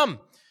gosh, Mum,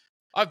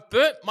 I've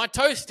burnt my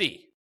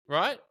toasty,"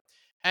 right?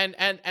 And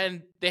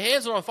their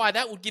hands are on fire,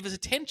 that would give us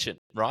attention,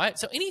 right?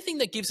 So anything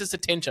that gives us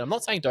attention, I'm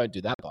not saying don't do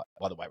that,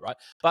 by the way, right?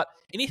 But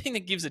anything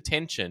that gives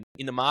attention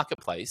in the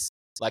marketplace,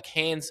 like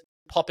hands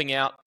popping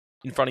out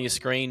in front of your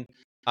screen,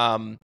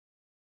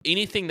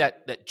 anything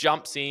that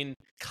jumps in,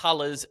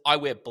 colors. I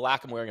wear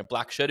black, I'm wearing a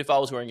black shirt. If I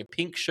was wearing a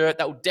pink shirt,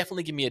 that would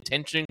definitely give me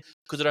attention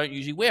because I don't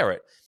usually wear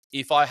it.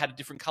 If I had a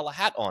different color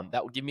hat on,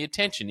 that would give me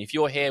attention. If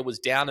your hair was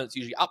down and it's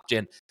usually up,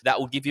 Jen,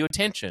 that would give you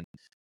attention.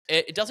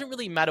 It doesn't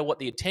really matter what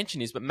the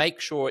attention is, but make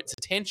sure it's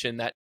attention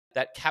that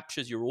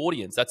captures your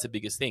audience. That's the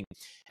biggest thing.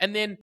 And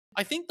then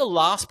I think the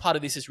last part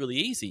of this is really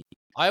easy.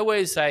 I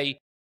always say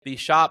be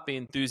sharp, be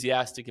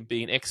enthusiastic, and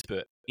be an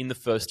expert in the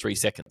first 3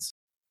 seconds.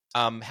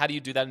 How do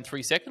you do that in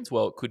 3 seconds?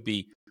 Well, it could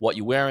be what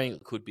you're wearing.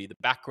 It could be the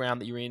background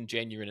that you're in.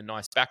 Jen, you're in a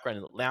nice background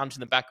and lounge in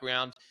the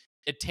background.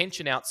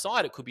 Attention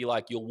outside, it could be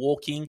like you're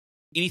walking.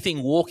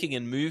 Anything walking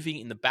and moving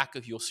in the back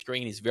of your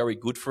screen is very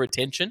good for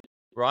attention,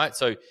 right?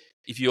 So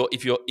if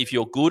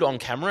you're good on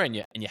camera and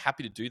you're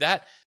happy to do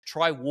that,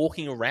 try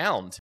walking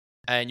around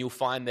and you'll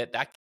find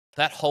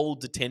that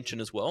holds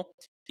attention as well.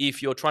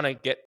 If you're trying to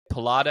get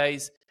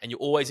Pilates and you're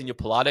always in your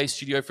Pilates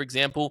studio, for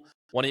example,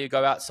 why don't you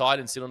go outside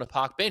and sit on a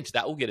park bench?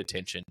 That will get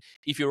attention.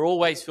 If you're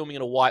always filming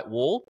on a white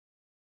wall,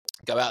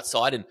 go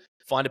outside and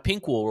find a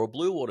pink wall or a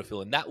blue wall to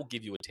fill in. That will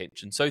give you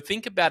attention. So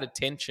think about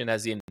attention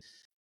as in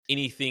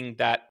anything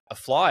that a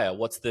flyer,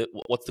 what's the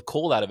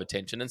call out of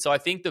attention? And so I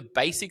think the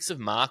basics of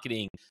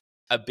marketing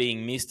are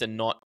being missed and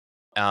not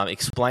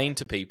explained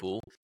to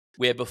people,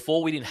 where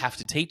before we didn't have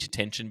to teach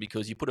attention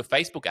because you put a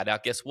Facebook ad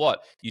out, guess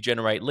what? You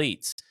generate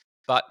leads.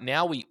 But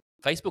now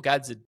Facebook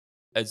ads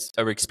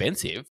are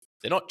expensive.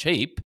 They're not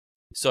cheap.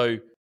 So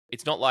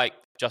it's not like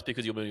just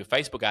because you're doing a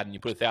Facebook ad and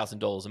you put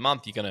 $1,000 a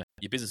month, your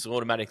business is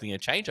automatically going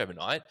to change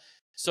overnight.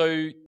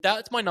 So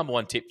that's my number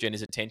one tip, Jen,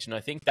 is attention.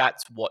 I think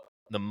that's what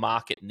the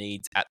market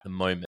needs at the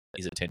moment,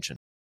 is attention.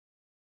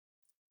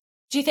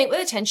 Do you think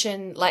with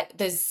attention, like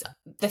there's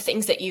the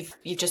things that you've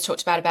just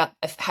talked about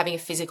having a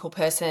physical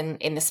person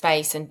in the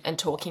space and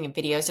talking in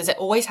videos, does it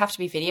always have to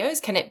be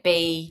videos? Can it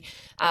be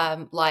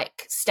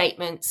like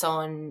statements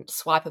on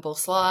swipeable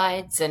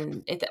slides,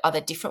 and are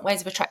there different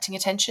ways of attracting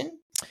attention?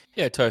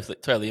 Yeah,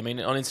 totally. I mean,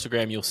 on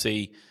Instagram, you'll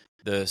see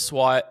the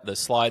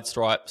slide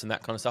stripes and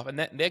that kind of stuff. And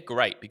they're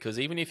great because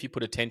even if you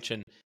put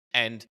attention,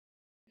 and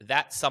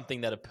that's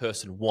something that a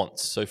person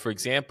wants. So for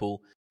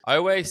example, I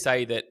always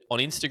say that on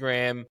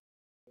Instagram,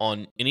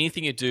 on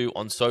anything you do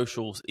on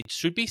socials, it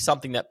should be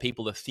something that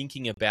people are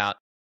thinking about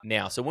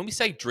now. So when we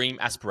say dream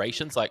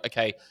aspirations, like,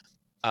 okay,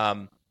 the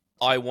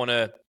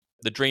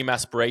dream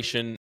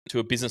aspiration to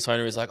a business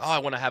owner is like, oh, I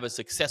want to have a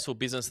successful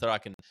business that I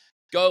can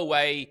go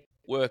away,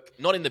 work,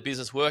 not in the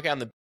business, work on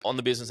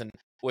the business and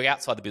work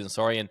outside the business,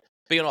 and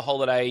be on a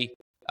holiday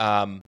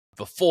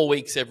for 4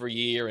 weeks every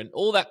year and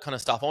all that kind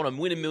of stuff. I want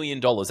to win $1 million.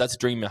 That's a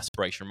dream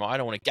aspiration, right? I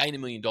don't want to gain $1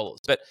 million.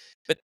 But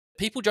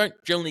people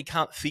generally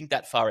can't think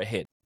that far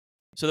ahead.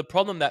 So the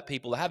problem that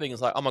people are having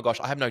is like, oh my gosh,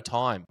 I have no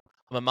time.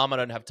 mum, I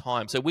don't have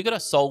time. So we got to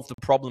solve the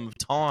problem of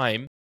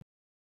time.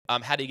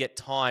 How do you get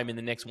time in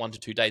the next 1 to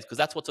 2 days? Because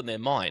that's what's on their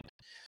mind.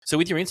 So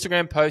with your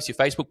Instagram post, your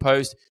Facebook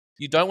post,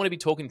 you don't want to be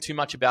talking too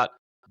much about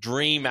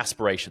dream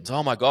aspirations.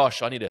 Oh my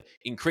gosh, I need to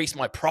increase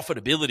my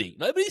profitability.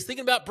 Nobody's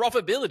thinking about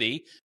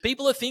profitability.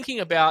 People are thinking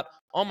about,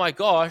 oh my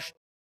gosh,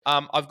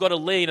 I've got a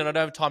lead and I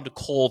don't have time to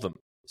call them.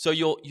 So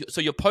your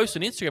post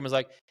on Instagram is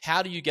like,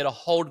 how do you get a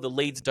hold of the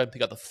leads that don't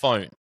pick up the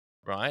phone,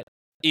 right?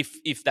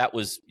 If that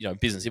was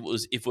business,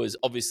 if it was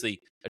obviously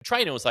a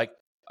trainer, it was like,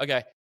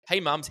 okay, hey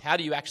mums, how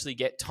do you actually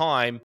get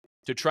time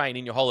to train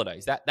in your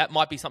holidays? That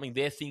might be something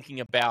they're thinking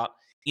about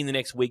in the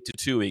next week to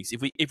 2 weeks.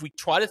 If we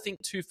try to think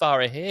too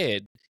far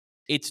ahead,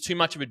 it's too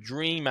much of a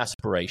dream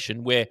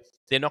aspiration where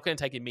they're not going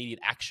to take immediate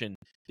action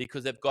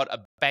because they've got a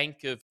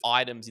bank of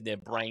items in their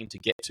brain to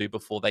get to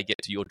before they get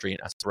to your dream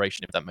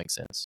aspiration, if that makes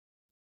sense.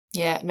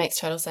 Yeah, it makes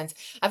total sense.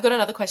 I've got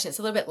another question. It's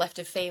a little bit left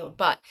of field,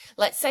 but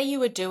let's say you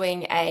were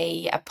doing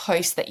a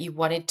post that you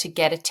wanted to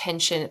get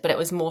attention, but it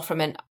was more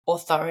from an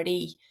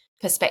authority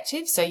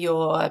perspective. So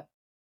you're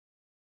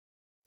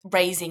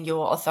raising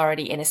your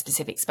authority in a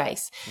specific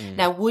space.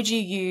 Now, would you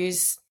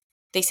use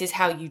this is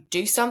how you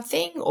do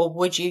something, or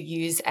would you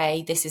use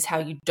this is how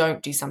you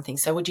don't do something?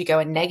 So would you go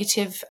a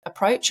negative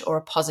approach or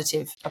a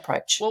positive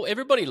approach? Well,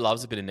 everybody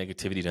loves a bit of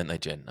negativity, don't they,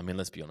 Jen? I mean,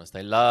 let's be honest.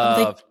 They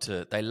love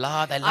to know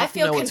what's going on. I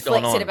feel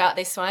conflicted about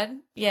this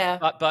one. Yeah.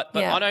 But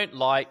I don't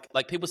like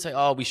people say,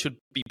 oh, we should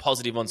be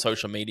positive on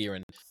social media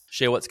and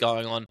share what's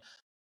going on.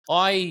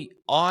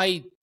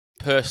 I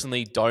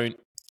personally don't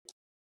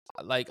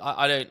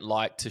I don't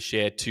like to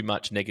share too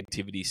much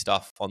negativity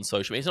stuff on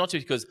social media. It's not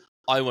just because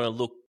I want to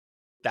look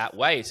that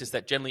way. It's just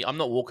that generally I'm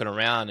not walking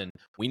around and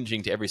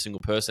whinging to every single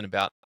person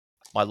about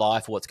my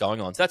life or what's going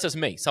on. So that's just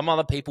me. Some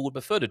other people would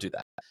prefer to do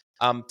that.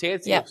 To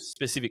answer your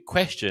specific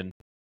question,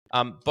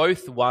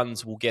 both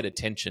ones will get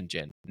attention,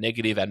 Jen,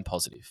 negative and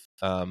positive.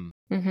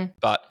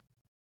 But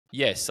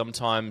yes,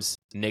 sometimes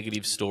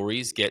negative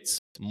stories gets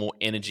more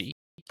energy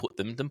put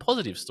them than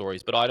positive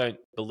stories. But I don't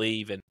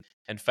believe, and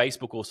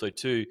Facebook also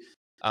too,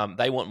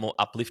 they want more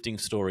uplifting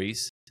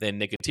stories than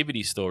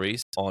negativity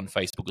stories on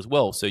Facebook as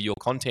well. So your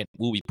content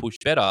will be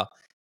pushed better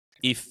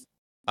if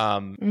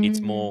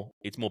it's more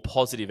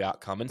positive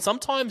outcome. And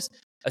sometimes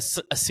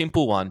a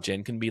simple one,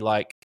 Jen, can be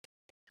like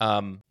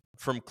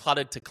from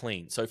cluttered to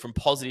clean. So from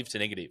positive to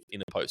negative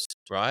in a post,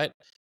 right?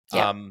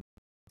 Yeah.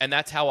 And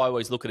that's how I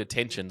always look at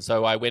attention.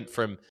 So I went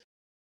from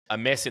a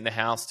mess in the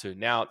house to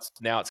now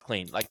it's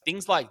clean. Like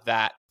things like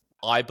that,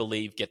 I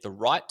believe, get the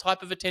right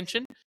type of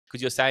attention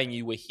because you're saying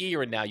you were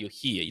here and now you're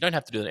here. You don't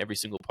have to do it in every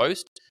single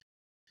post,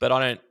 but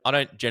I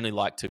don't generally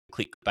like to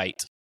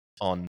clickbait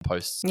on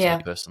posts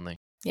personally.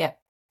 Yeah.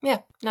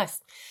 Nice.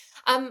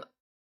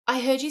 I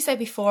heard you say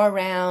before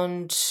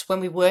around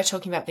when we were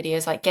talking about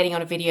videos, like getting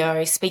on a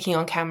video, speaking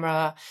on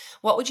camera.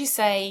 What would you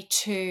say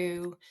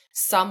to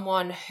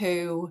someone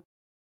who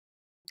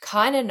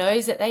kind of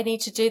knows that they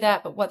need to do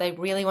that, but what they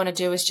really want to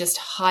do is just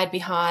hide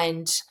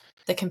behind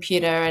the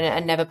computer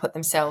and never put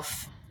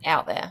themselves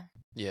out there?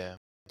 Yeah.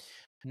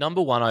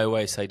 Number one, I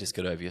always say just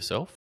get over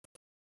yourself.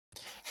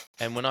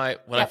 And when I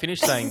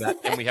finish saying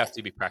that, then we have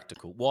to be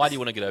practical. Why do you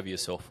want to get over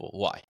yourself for?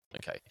 Why?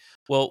 Okay.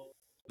 Well,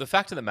 the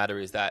fact of the matter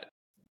is that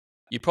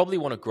you probably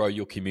want to grow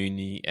your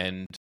community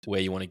and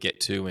where you want to get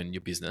to in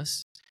your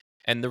business.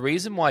 And the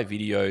reason why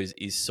videos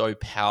is so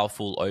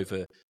powerful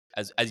over,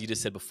 as you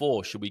just said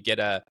before, should we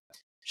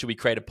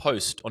create a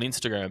post on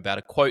Instagram about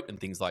a quote and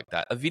things like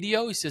that? A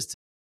video is just,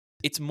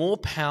 it's more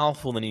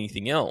powerful than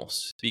anything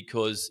else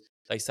because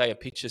they say a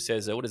picture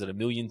says, what is it,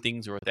 1,000,000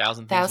 things or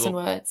 1,000 things? 1,000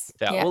 words.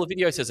 Well, a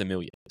video says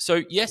 1,000,000.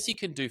 So yes, you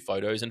can do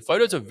photos, and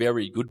photos are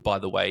very good, by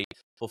the way,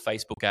 for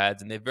Facebook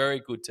ads, and they're very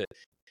good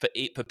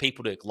for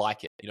people to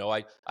like it.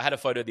 I had a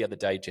photo the other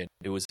day, Jen.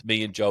 It was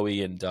me and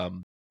Joey, and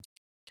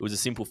it was a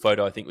simple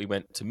photo. I think we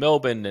went to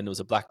Melbourne, and it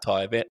was a black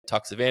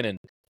tux event, and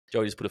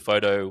Joey just put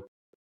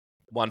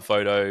one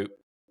photo,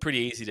 pretty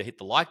easy to hit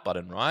the like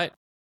button, right?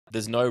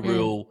 There's no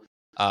real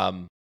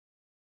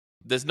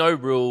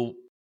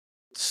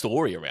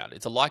story around it.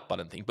 It's a like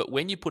button thing. But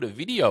when you put a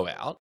video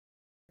out,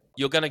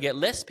 you're going to get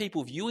less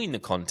people viewing the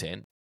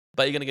content,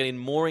 but you're going to get in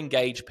more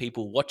engaged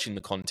people watching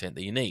the content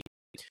that you need.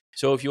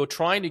 So if you're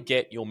trying to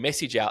get your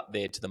message out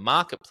there to the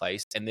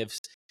marketplace and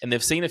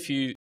they've seen a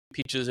few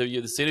pictures of you,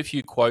 they've seen a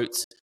few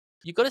quotes,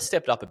 you've got to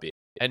step it up a bit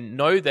and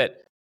know that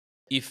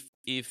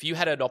if you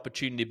had an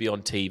opportunity to be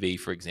on TV,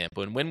 for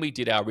example, and when we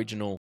did our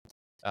original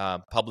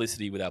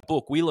publicity with our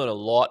book, we learned a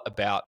lot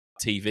about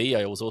TV.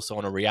 I was also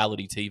on a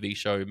reality TV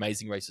show,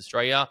 Amazing Race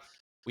Australia.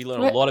 We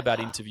learned a lot about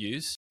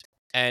interviews.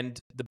 And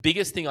the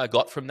biggest thing I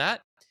got from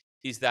that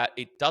is that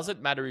it doesn't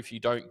matter if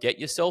you don't get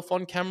yourself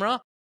on camera.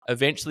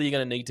 Eventually, you're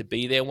going to need to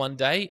be there one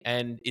day,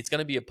 and it's going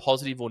to be a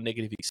positive or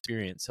negative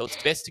experience. So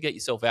it's best to get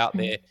yourself out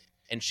there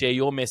and share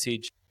your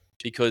message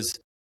because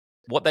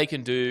what they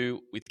can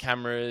do with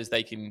cameras,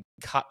 they can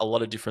cut a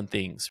lot of different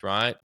things,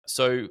 right?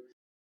 So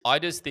I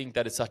just think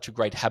that it's such a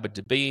great habit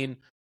to be in.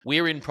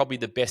 We're in probably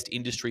the best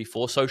industry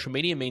for social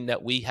media, meaning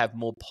that we have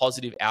more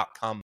positive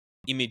outcome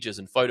images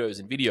and photos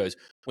and videos.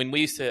 When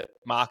we used to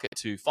market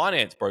to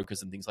finance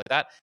brokers and things like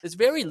that, there's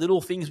very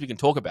little things we can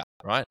talk about,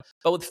 right?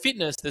 But with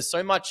fitness, there's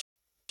so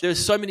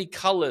many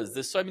colors,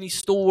 there's so many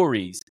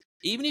stories.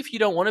 Even if you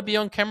don't want to be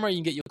on camera, you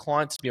can get your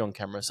clients to be on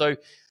camera. So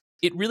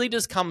it really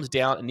just comes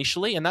down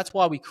initially, and that's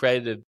why we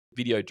created a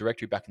video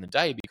directory back in the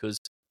day, because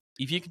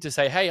if you can just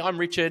say, hey, I'm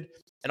Richard,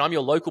 and I'm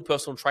your local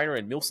personal trainer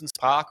in Milsons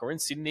Park or in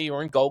Sydney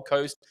or in Gold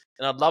Coast,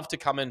 and I'd love to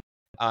come and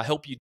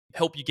help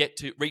you get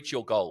to reach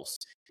your goals.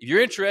 If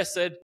you're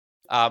interested,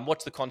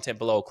 watch the content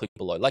below or click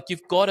below. Like,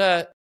 you've got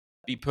to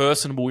be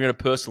personable. We're in a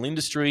personal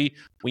industry.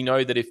 We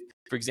know that if,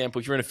 for example,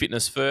 if you're in a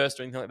fitness first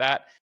or anything like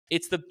that,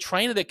 it's the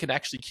trainer that can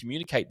actually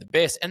communicate the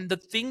best. And the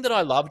thing that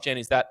I love, Jen,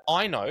 is that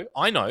I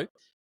know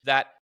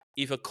that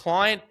if a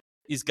client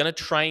is going to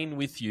train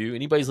with you,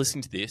 anybody's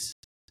listening to this,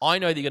 I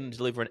know that you're going to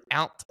deliver an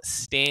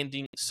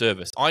outstanding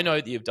service. I know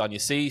that you've done your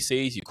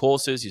CECs, your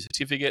courses, your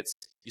certificates,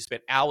 you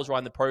spent hours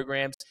writing the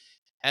programs,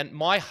 and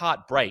my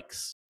heart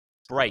breaks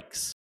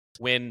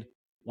when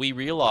we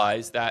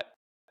realize that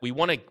we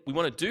want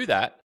to do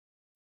that,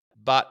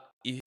 but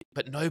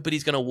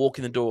nobody's going to walk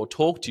in the door or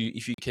talk to you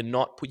if you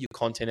cannot put your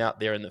content out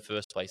there in the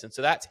first place. And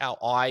so that's how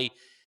I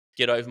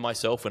get over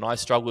myself when I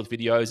struggle with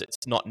videos. It's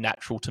not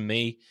natural to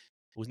me.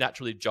 It was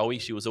naturally Joey.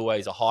 She was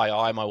always a high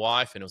eye, my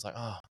wife, and it was like,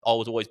 I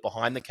was always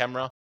behind the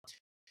camera.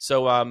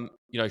 So,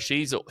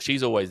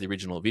 she's always the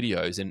original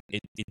videos, and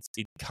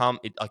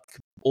I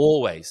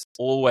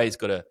always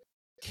got to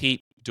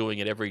keep doing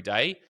it every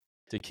day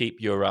to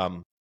keep your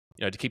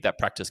to keep that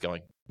practice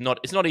going.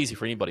 It's not easy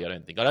for anybody. I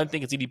don't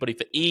think it's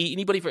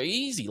anybody for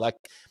easy. Like,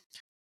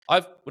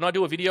 when I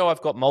do a video,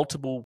 I've got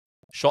multiple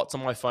shots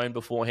on my phone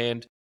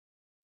beforehand.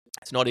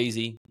 It's not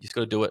easy. You just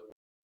got to do it.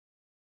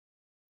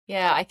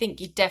 Yeah, I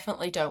think you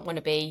definitely don't want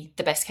to be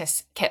the best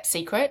kept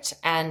secret.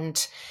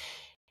 And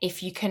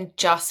if you can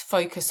just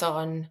focus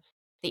on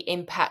the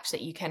impact that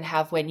you can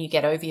have when you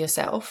get over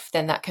yourself,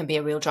 then that can be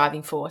a real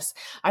driving force.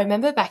 I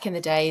remember back in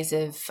the days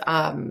of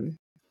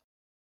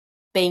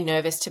being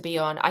nervous to be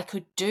on, I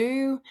could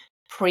do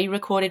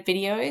pre-recorded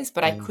videos,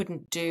 but I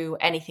couldn't do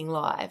anything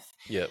live.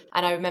 Yep.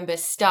 And I remember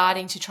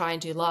starting to try and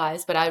do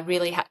lives, but I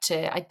really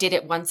I did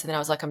it once and then I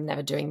was like, I'm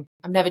never doing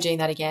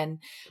that again.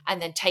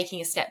 And then taking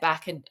a step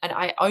back, and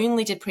I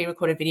only did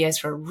pre-recorded videos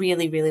for a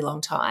really, really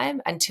long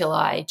time until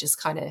I just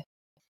kind of,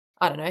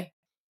 I don't know,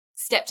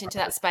 stepped into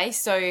that space.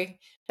 So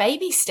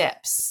baby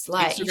steps,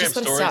 like, you just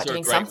got to start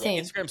doing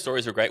something. Instagram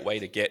stories are a great way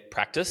to get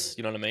practice.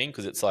 You know what I mean?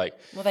 Because it's like,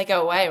 well, they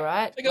go away,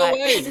 right? They go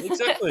away.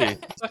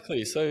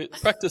 Exactly. So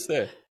practice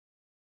there.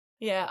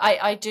 Yeah,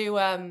 I do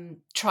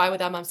try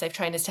with our Mum Safe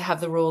trainers to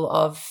have the rule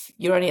of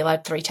you're only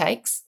allowed 3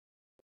 takes,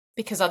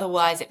 because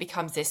otherwise it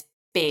becomes this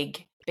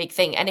big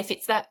thing. And if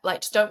it's that,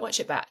 like, just don't watch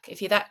it back.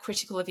 If you're that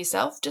critical of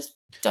yourself, just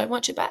don't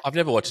watch it back. I've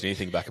never watched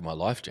anything back in my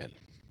life, Jen.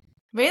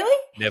 Really?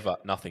 Never.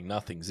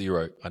 Nothing.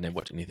 Zero. I never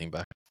watched anything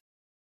back.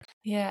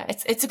 Yeah,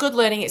 it's a good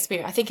learning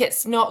experience. I think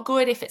it's not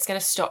good if it's going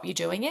to stop you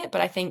doing it,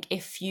 but I think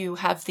if you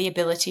have the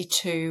ability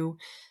to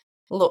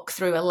look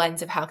through a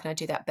lens of how can I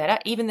do that better,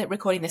 even that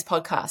recording this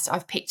podcast,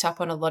 I've picked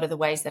up on a lot of the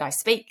ways that I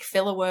speak,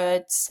 filler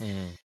words,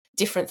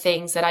 different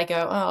things that I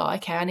go, oh,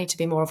 okay, I need to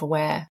be more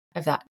aware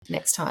of that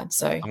next time.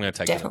 So I'm going to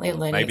take definitely a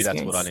learning Maybe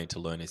experience. That's what I need to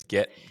learn is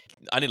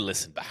I need to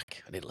listen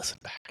back.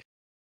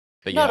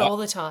 But not all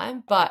the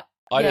time, but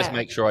I just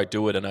make sure I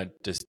do it, and I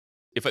just,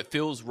 if it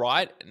feels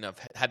right and I've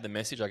had the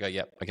message, I go,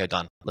 yep, okay,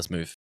 done. Let's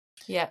move.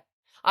 Yeah.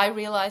 I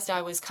realized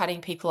I was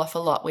cutting people off a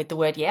lot with the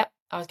word yep.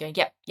 I was going,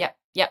 yep.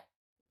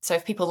 So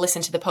if people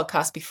listen to the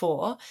podcast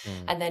before,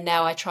 and then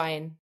now I try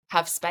and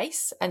have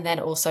space, and then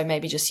also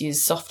maybe just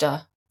use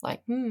softer,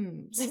 like,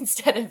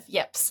 instead of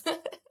yeps.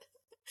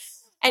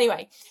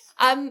 Anyway,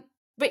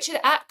 Richard,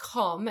 at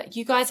Com,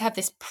 you guys have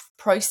this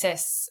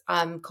process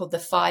called the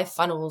 5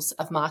 funnels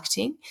of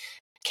marketing.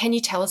 Can you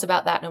tell us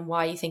about that and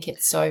why you think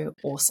it's so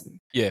awesome?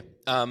 Yeah,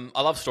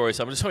 I love stories.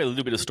 So I'm just telling you a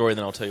little bit of story, and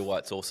then I'll tell you why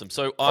it's awesome.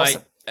 So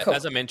Awesome. Cool.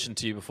 As I mentioned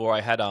to you before, I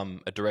had a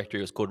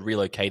directory. It was called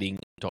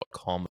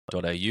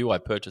relocating.com.au. I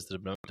purchased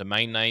the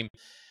domain name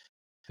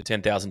for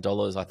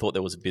 $10,000. I thought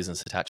there was a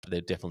business attached, but there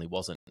definitely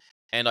wasn't.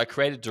 And I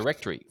created a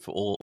directory for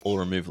all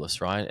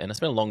removalists, right? And I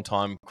spent a long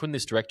time putting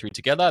this directory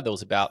together. There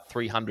was about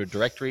 300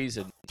 directories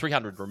and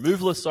 300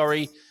 removalists,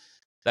 sorry.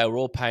 They were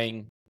all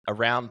paying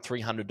around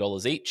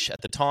 $300 each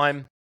at the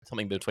time,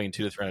 something between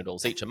 $200 to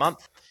 $300 each a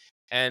month.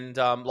 And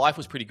life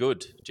was pretty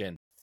good, Jen.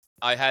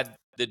 I had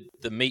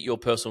the Meet Your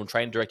Personal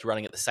Trainer directory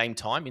running at the same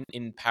time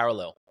in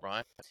parallel,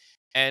 right?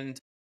 And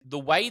the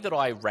way that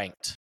I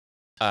ranked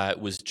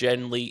was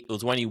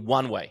only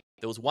one way.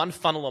 There was one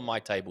funnel on my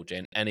table,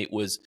 Jen, and it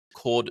was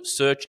called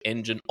search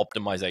engine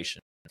optimization.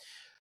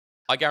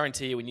 I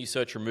guarantee you, when you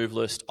search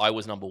removalist, I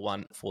was number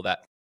 1 for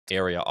that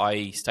area.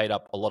 I stayed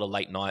up a lot of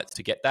late nights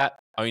to get that,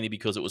 only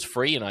because it was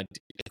free and I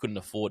couldn't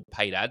afford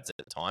paid ads at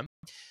the time.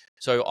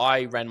 So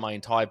I ran my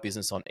entire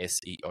business on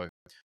SEO.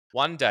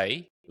 One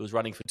day, it was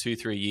running for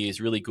 2-3 years,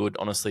 really good.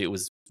 Honestly, it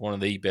was one of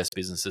the best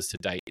businesses to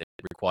date. It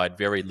required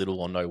very little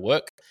or no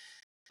work.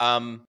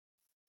 I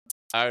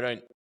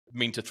don't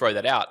mean to throw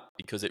that out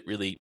because it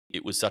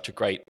was such a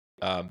great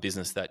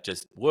business that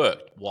just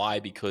worked. Why?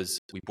 Because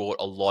we brought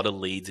a lot of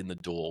leads in the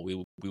door.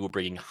 We were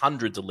bringing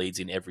hundreds of leads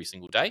in every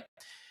single day,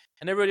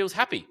 and everybody was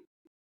happy.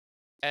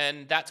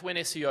 And that's when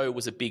SEO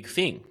was a big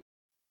thing,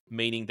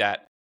 meaning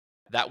that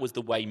was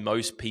the way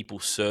most people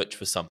search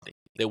for something.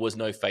 There was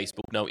no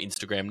Facebook, no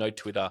Instagram, no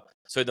Twitter.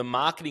 So the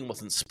marketing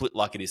wasn't split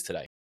like it is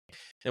today.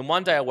 And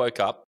one day I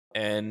woke up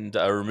and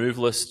a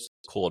removalist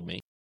called me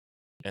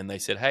and they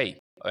said, "Hey,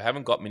 I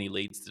haven't got many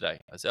leads today."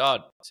 I said,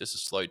 "Oh, it's just a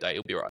slow day.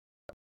 It'll be all right."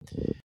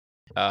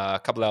 A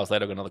couple of hours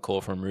later, I got another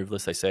call from a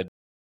removalist. They said,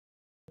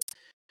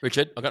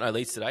 "Richard, I got no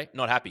leads today."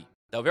 Not happy.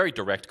 They're very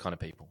direct kind of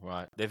people,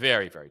 right? They're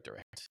very, very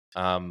direct.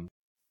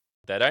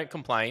 They don't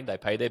complain. They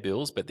pay their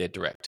bills, but they're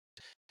direct.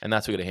 And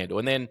that's what we're going to handle.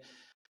 And then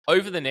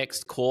over the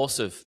next course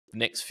of the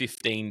next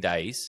 15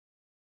 days,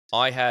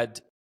 I had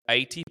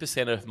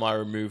 80% of my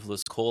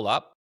removalists call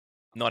up,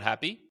 not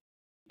happy,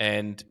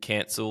 and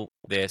cancel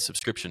their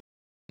subscription.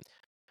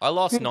 I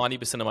lost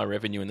 90% of my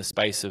revenue in the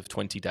space of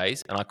 20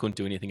 days, and I couldn't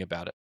do anything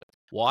about it.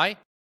 Why?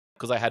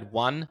 Because I had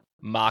one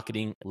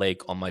marketing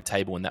leg on my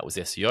table, and that was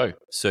SEO,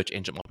 search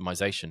engine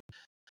optimization.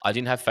 I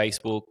didn't have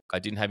Facebook. I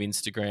didn't have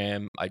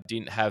Instagram. I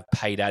didn't have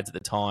paid ads at the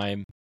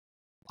time.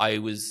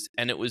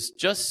 And it was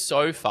just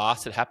so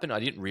fast it happened. I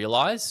didn't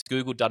realize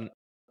Google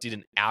did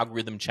an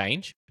algorithm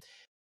change,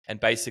 and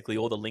basically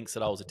all the links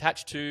that I was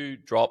attached to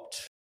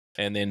dropped,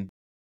 and then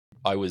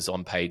I was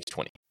on page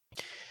 20.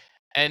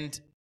 And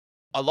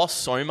I lost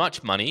so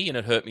much money, and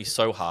it hurt me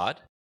so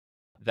hard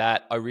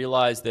that I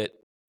realized that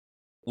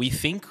we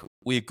think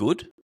we're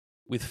good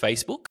with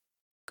Facebook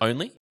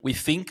only. We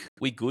think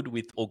we're good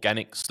with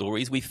organic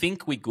stories. We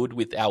think we're good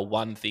with our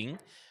one thing,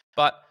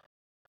 but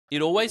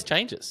it always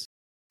changes.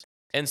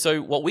 And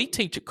so what we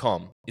teach at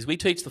Com is we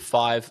teach the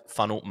 5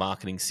 funnel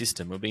marketing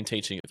system. We've been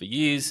teaching it for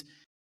years,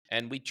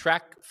 and we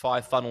track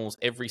 5 funnels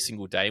every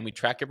single day, and we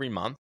track every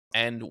month.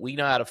 And we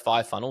know out of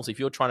 5 funnels, if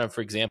you're trying to,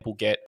 for example,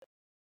 get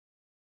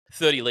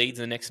 30 leads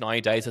in the next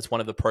 90 days, that's one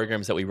of the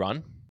programs that we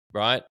run,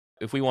 right?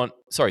 If we want,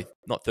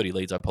 not 30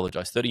 leads, I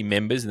apologize, 30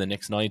 members in the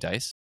next 90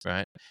 days,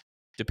 right?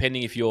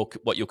 Depending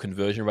what your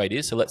conversion rate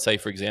is. So let's say,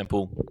 for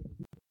example,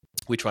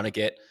 we're trying to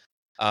get,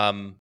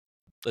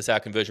 let's say our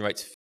conversion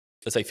rate's,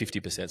 let's say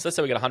 50%. So let's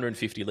say we get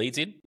 150 leads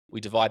in. We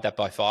divide that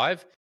by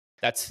 5.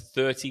 That's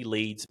 30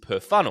 leads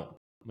per funnel,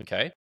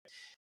 okay?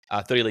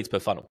 30 leads per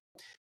funnel.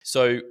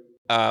 So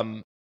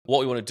what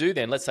we want to do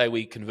then, let's say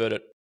we convert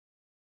it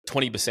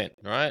 20%,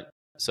 right?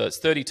 So it's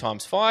 30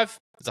 times 5,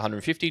 it's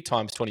 150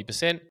 times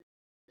 20%.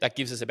 That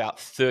gives us about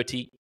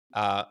 30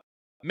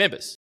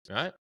 members,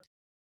 right?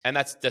 And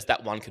that's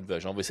that one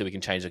conversion. Obviously, we can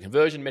change the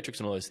conversion metrics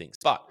and all those things.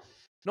 But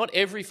not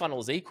every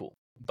funnel is equal.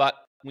 But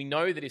we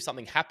know that if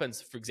something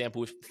happens, for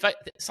example,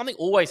 something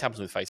always happens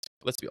with Facebook,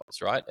 let's be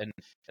honest, right? And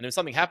if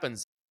something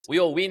happens, we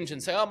all whinge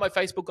and say, "Oh, my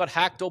Facebook got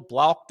hacked or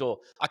blocked, or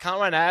I can't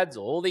run ads,"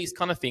 or all these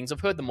kind of things.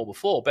 I've heard them all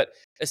before. But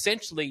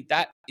essentially,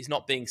 that is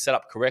not being set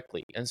up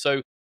correctly. And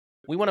so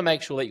we want to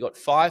make sure that you've got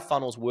 5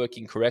 funnels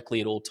working correctly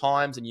at all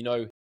times, and you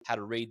know how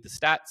to read the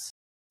stats,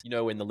 you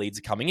know when the leads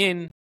are coming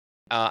in,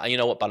 and you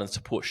know what buttons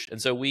to push.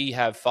 And so we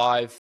have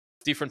 5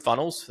 different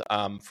funnels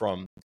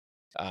from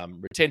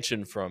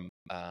retention, from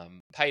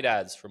paid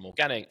ads, from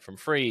organic, from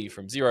free,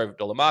 from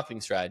 $0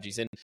 marketing strategies.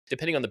 And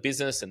depending on the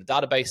business and the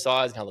database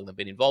size and how long they've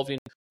been involved in,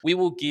 we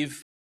will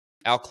give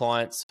our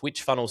clients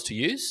which funnels to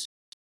use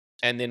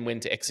and then when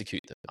to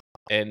execute them.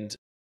 And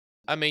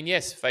I mean,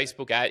 yes,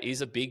 Facebook ad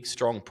is a big,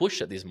 strong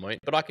push at this point,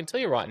 but I can tell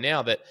you right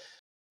now that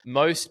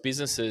most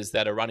businesses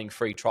that are running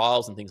free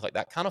trials and things like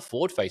that can't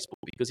afford Facebook,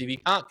 because if you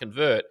can't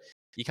convert,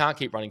 you can't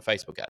keep running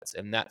Facebook ads.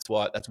 And that's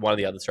one of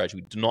the other strategies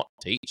we do not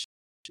teach,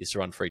 is to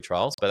run free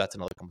trials, but that's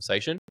another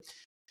conversation.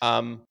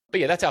 But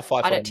yeah, that's our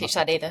 5. I don't teach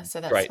that either,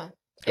 so that's great. fine.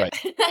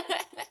 Great.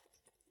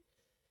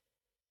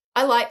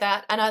 I like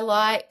that. And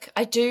I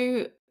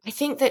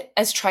think that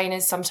as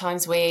trainers,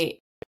 sometimes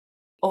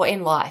or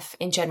in life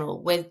in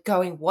general, we're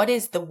going, what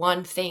is the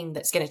one thing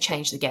that's going to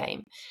change the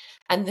game?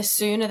 And the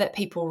sooner that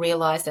people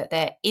realize that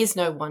there is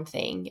no one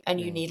thing and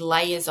you need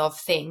layers of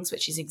things,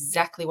 which is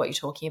exactly what you're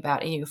talking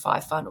about in your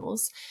 5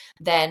 funnels,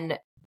 then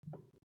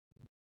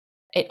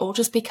it all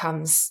just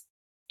becomes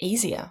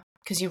easier,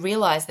 because you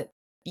realize that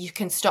you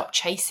can stop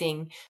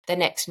chasing the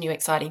next new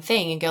exciting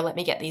thing and go, let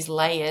me get these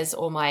layers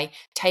or my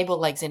table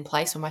legs in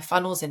place or my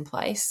funnels in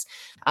place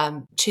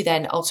to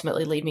then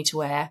ultimately lead me to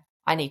where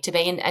I need to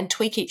be, and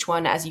tweak each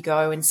one as you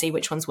go and see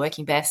which one's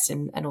working best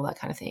and all that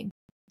kind of thing.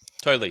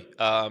 Totally.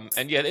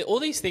 And yeah, all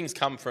these things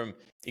come from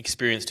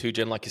experience too,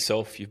 Jen, like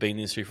yourself. You've been in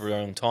the industry for a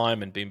long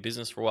time and been in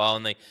business for a while,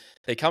 and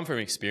they come from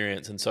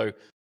experience. And so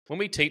when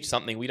we teach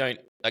something, we don't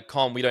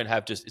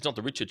have just, it's not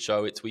the Richard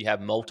show, we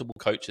have multiple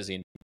coaches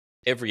in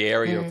every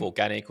area of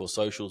organic or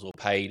socials or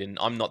paid. And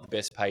I'm not the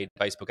best paid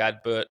Facebook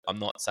advert. I'm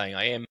not saying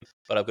I am,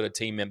 but I've got a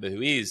team member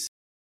who is.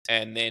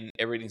 And then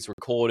everything's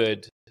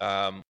recorded.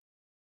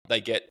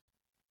 They get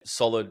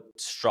solid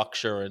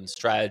structure and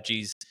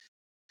strategies,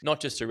 not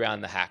just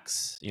around the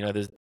hacks. You know,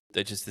 there's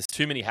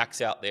too many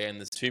hacks out there, and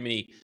there's too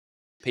many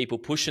people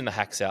pushing the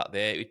hacks out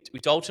there,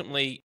 which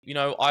ultimately, you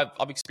know,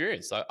 I've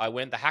experienced. I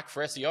went the hack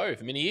for SEO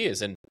for many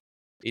years, and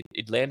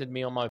it landed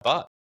me on my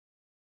butt.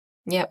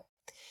 Yep.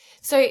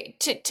 So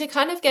to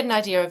kind of get an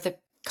idea of the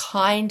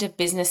kind of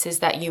businesses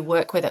that you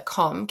work with at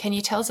Com, can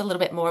you tell us a little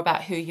bit more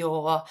about who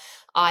your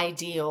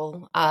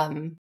ideal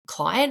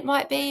client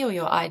might be, or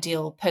your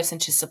ideal person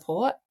to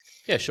support?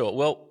 Yeah, sure.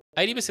 Well,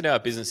 80% of our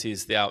business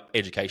is our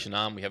education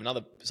arm. We have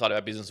another side of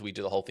our business, we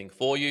do the whole thing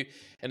for you.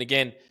 And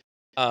again,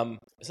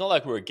 it's not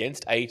like we're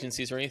against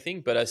agencies or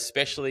anything, but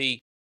especially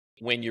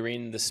when you're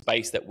in the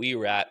space that we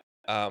were at,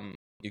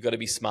 you've got to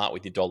be smart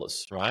with your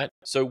dollars, right?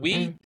 So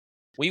we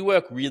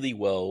work really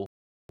well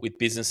with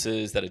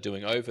businesses that are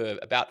doing over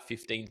about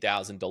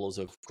 $15,000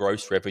 of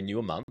gross revenue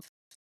a month,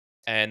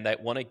 and they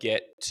want to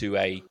get to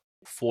a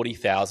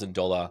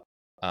 $40,000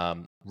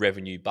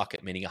 revenue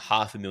bucket, meaning a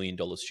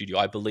 $500,000 studio.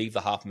 I believe the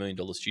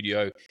 $500,000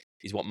 studio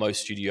is what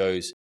most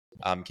studios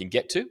can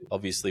get to.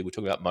 Obviously, we're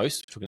talking about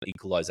most, we're talking about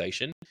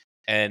equalization.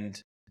 And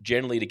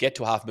generally, to get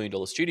to a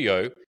 $500,000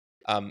 studio,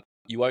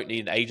 you won't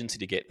need an agency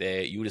to get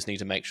there. You just need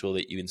to make sure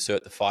that you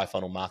insert the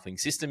 5-funnel marketing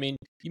system in.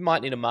 You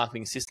might need a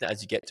marketing assistant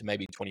as you get to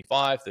maybe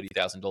 $25,000,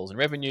 $30,000 in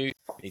revenue.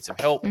 You need some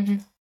help.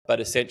 But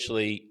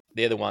essentially,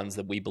 they're the ones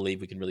that we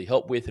believe we can really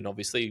help with. And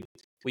obviously,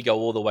 we go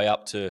all the way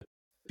up to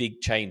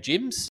big chain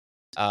gyms.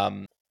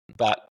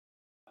 But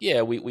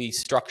yeah, we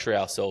structure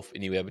ourselves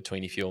anywhere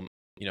between, if you're,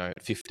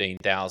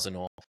 $15,000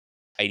 or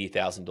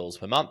 $80,000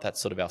 per month. That's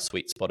sort of our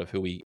sweet spot of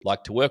who we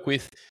like to work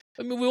with.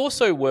 I mean, we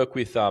also work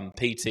with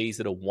PTs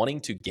that are wanting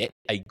to get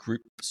a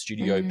group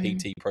studio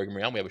PT program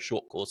around. We have a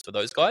short course for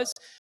those guys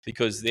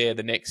because they're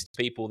the next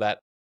people that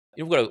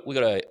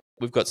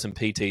we've got some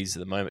PTs at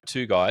the moment.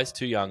 Two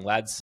young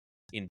lads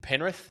in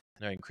Penrith,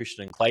 in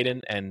Christian and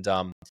Clayton, and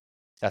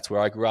that's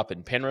where I grew up,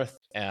 in Penrith,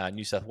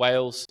 New South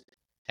Wales.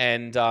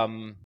 And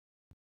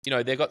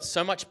they've got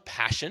so much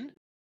passion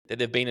that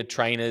they've been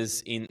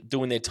trainers in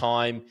doing their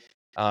time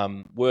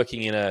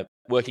working in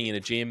a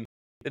gym,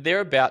 that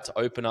they're about to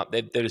open up.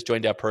 They just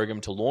joined our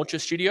program to launch a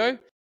studio,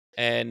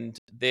 and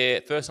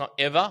their first time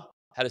ever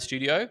had a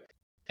studio,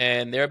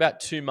 and they're about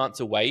 2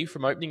 months away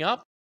from opening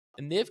up,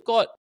 and they've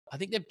got, I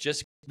think they're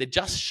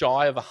just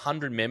shy of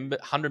 100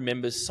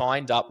 members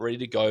signed up, ready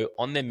to go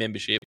on their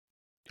membership,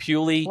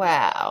 purely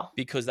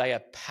because they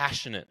are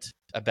passionate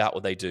about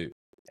what they do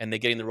and they're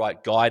getting the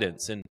right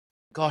guidance. And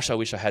gosh, I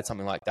wish I had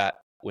something like that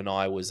when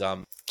I was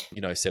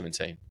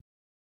 17.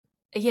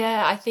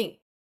 Yeah, I think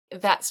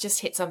that's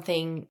just hit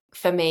something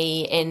for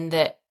me, in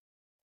that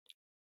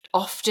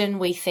often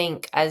we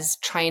think as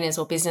trainers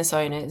or business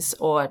owners,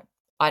 or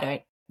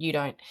you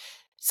don't.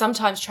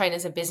 Sometimes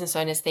trainers and business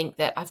owners think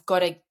that I've got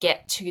to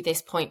get to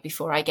this point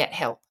before I get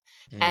help.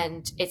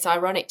 And it's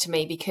ironic to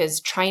me because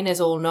trainers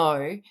all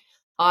know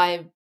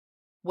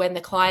when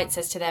the client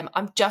says to them,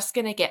 I'm just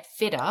going to get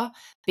fitter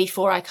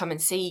before I come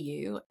and see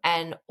you.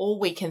 And all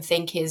we can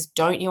think is,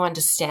 don't you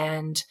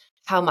understand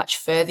how much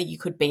further you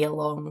could be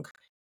along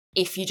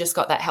if you just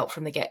got that help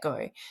from the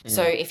get-go?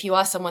 So if you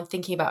are someone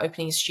thinking about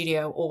opening a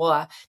studio,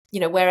 or,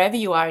 wherever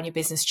you are in your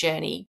business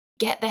journey,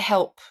 get the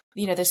help.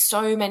 There's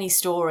so many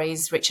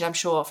stories, Richard, I'm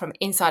sure, from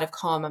inside of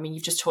Com. I mean,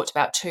 you've just talked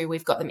about two.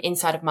 We've got them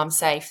inside of Mum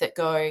Safe that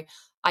go,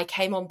 I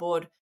came on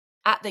board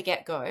at the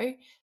get-go,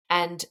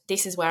 and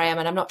this is where I am,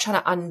 and I'm not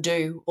trying to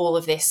undo all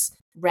of this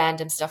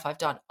random stuff I've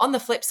done. On the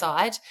flip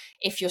side,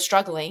 if you're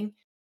struggling,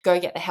 go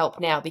get the help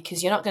now,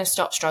 because you're not going to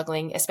stop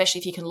struggling, especially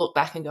if you can look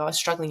back and go, I was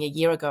struggling a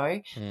year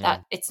ago.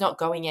 That it's not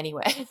going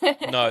anywhere.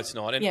 No, it's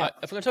not. And if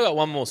I'm going to talk about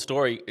one more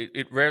story,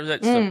 it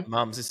resonates to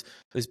mums.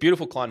 This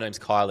beautiful client named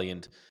Kylie,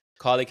 and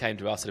Kylie came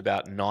to us at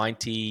about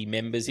 90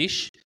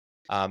 members-ish,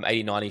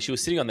 80, 90. She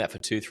was sitting on that for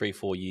 2, 3,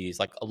 4 years,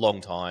 like a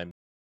long time.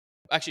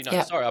 Actually,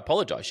 no, sorry, I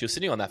apologize. She was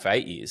sitting on that for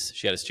 8 years.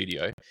 She had a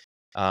studio.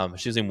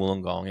 She was in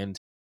Wollongong, and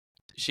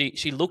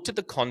she looked at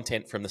the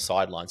content from the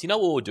sidelines. You know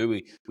what we'll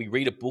do? We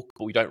read a book,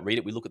 but we don't read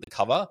it. We look at the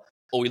cover,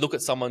 or we look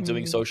at someone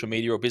doing social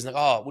media or business.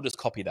 Like, we'll just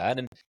copy that.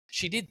 And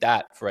she did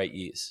that for 8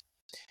 years.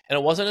 And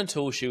it wasn't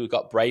until she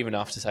got brave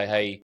enough to say,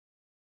 hey,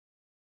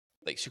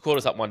 like, she called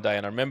us up one day,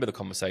 and I remember the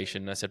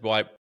conversation. And I said,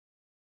 why?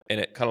 And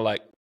it kind of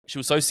like, she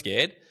was so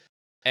scared.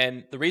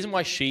 And the reason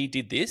why she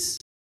did this,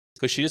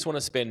 because she just wanted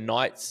to spend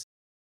nights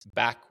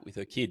back with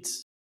her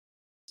kids.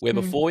 Where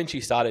before, when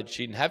she started,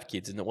 she didn't have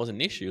kids and it wasn't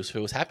an issue. She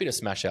was happy to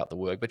smash out the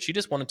work, but she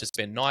just wanted to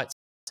spend nights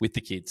with the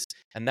kids.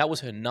 And that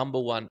was her number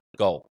one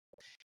goal.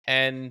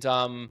 And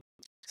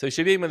so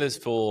she's been with us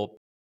for,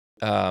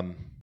 I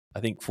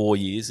think, 4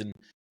 years. And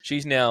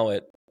she's now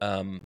at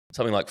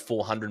something like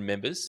 400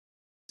 members.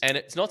 And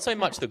it's not so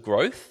much the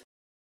growth,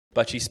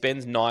 but she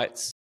spends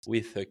nights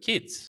with her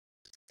kids.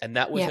 And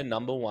that was her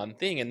number one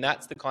thing. And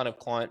that's the kind of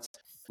clients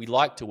we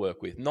like to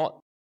work with.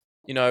 Not,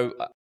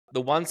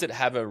 the ones that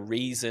have a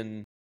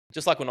reason.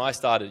 Just like when I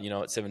started,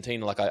 at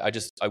 17, like I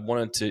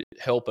wanted to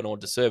help and I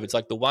wanted to serve. It's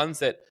like the ones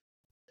that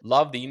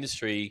love the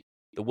industry,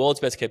 the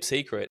world's best kept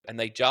secret, and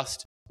they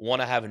just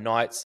want to have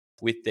nights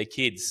with their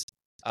kids.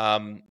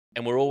 And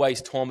we're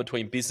always torn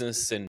between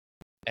business and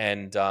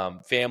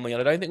family.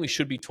 And I don't think we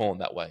should be torn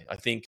that way. I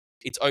think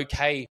it's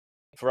okay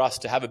for us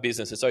to have a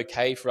business. It's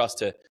okay for us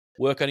to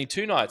work only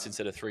 2 nights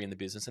instead of 3 in the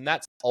business. And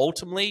that's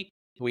ultimately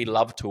who we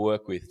love to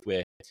work with,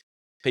 where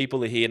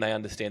people are here and they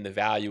understand the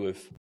value of,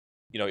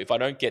 if I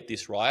don't get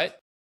this right,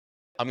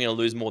 I'm going to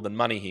lose more than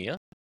money here.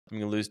 I'm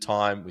going to lose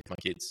time with my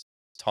kids,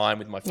 time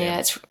with my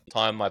family,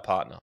 time with my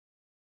partner.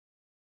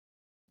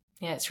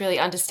 Yeah, it's really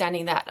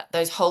understanding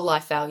those whole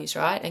life values,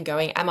 right? And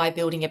going, am I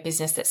building a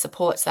business that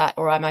supports that,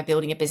 or am I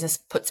building a business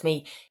that puts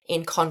me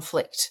in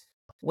conflict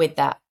with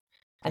that?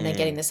 And then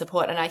getting the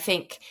support. And I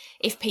think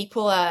if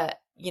people are,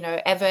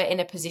 ever in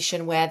a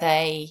position where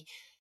they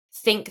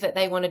think that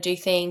they want to do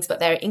things, but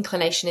their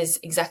inclination is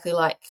exactly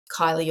like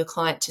Kylie, your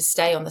client, to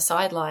stay on the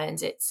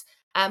sidelines, it's,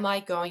 am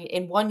I going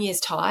in 1 year's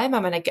time?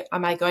 Am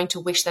I going to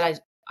wish that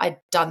I'd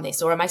done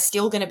this, or am I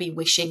still going to be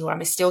wishing, or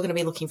am I still going to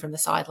be looking from the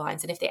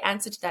sidelines? And if the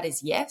answer to that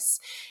is yes,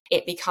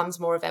 it becomes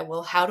more of a,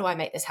 well, how do I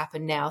make this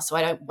happen now so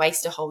I don't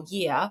waste a whole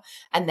year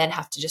and then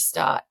have to just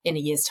start in a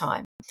year's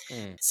time?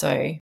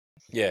 So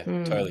yeah,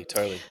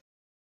 totally.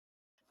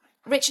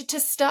 Richard,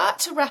 to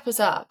wrap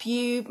us up,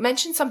 you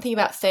mentioned something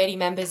about 30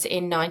 members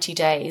in 90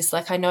 days.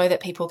 Like, I know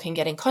that people can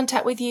get in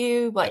contact with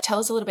you. Like, tell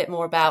us a little bit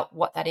more about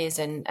what that is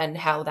and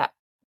how that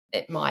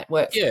it might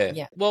work.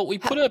 Yeah. Well, we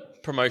put a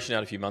promotion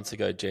out a few months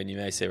ago, Jen. You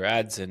may see our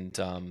ads, and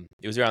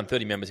it was around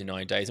 30 members in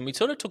 90 days. And we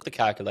sort of took the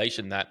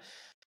calculation that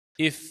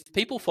if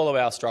people follow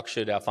our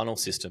funnel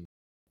system,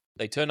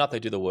 they turn up, they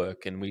do the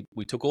work, and we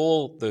took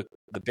all the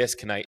best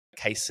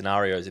case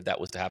scenarios if that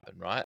was to happen,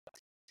 right?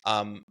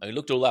 And we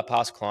looked at all our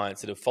past clients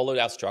that have followed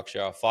our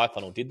structure, our 5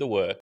 funnel, did the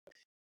work.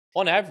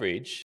 On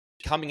average,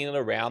 coming in at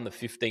around the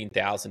 $15,000,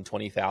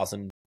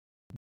 $20,000,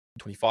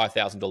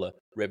 $25,000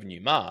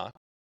 revenue mark,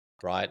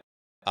 right?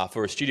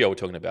 For a studio we're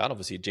talking about,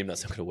 obviously a gym,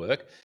 that's not going to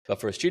work.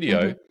 But for a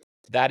studio,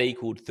 that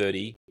equaled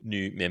 30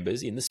 new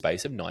members in the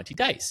space of 90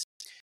 days.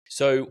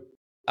 So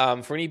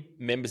for any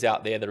members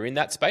out there that are in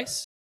that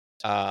space,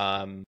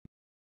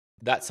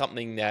 that's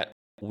something that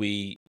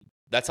we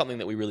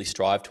really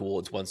strive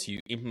towards. Once you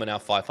implement our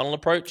 5 funnel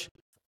approach,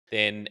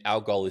 then our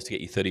goal is to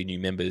get you 30 new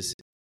members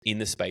in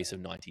the space of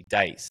 90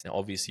 days. Now,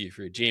 obviously, if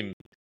you're a gym,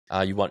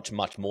 you want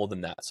much more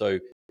than that. So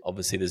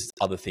obviously, there's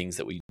other things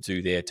that we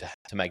do there to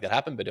make that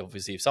happen. But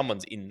obviously, if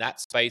someone's in that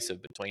space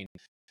of between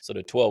sort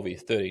of 12,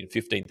 13,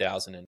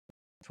 15,000 and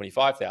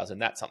 25,000,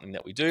 that's something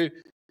that we do.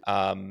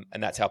 And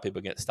that's how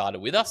people get started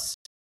with us.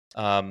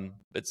 But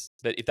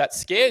if that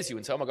scares you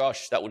and say, oh my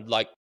gosh, that would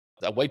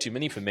way too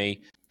many for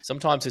me,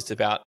 sometimes it's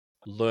about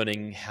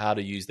learning how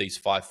to use these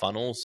 5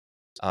 funnels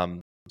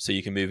so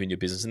you can move in your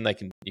business. And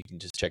you can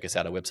just check us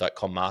out at our website,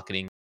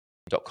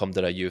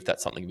 commarketing.com.au, if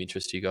that's something of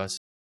interest to you guys.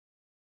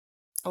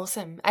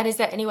 Awesome. And is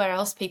there anywhere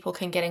else people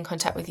can get in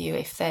contact with you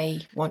if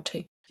they want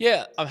to?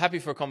 Yeah, I'm happy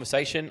for a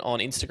conversation on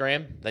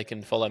Instagram. They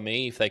can follow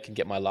me if they can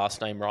get my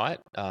last name right.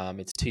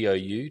 It's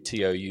Tounji.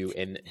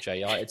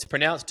 It's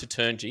pronounced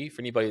Toutounji.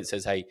 For anybody that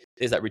says, hey,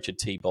 there's that Richard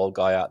T. Bold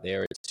guy out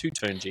there, it's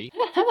Toutounji.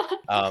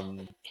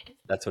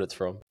 That's what it's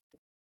from.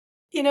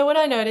 You know what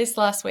I noticed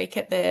last week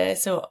at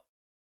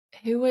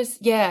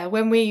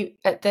when we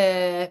at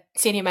the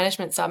Senior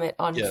Management Summit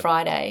on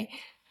Friday,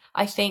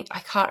 I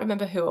can't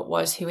remember who it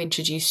was who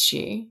introduced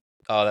you.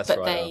 Oh, that's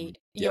right.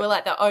 You were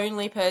like the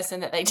only person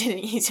that they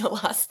didn't use your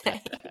last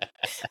name,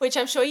 which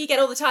I'm sure you get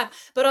all the time.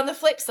 But on the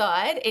flip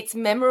side, it's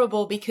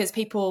memorable because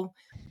people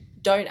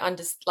don't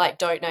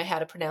know how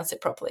to pronounce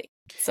it properly.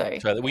 So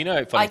we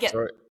know. Funny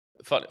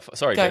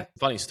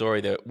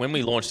story. That when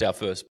we launched our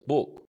first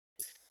book,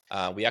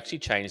 we actually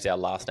changed our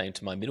last name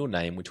to my middle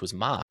name, which was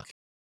Mark,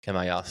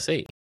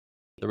 M-A-R-C.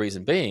 The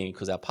reason being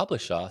because our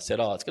publisher said,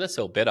 it's going to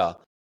sell better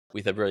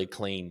with a very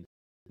clean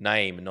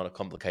name and not a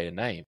complicated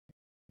name.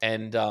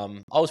 And I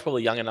was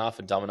probably young enough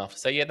and dumb enough to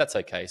say, yeah, that's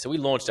okay. So we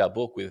launched our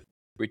book with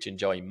Rich and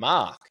Joey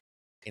Mark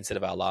instead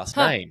of our last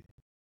name.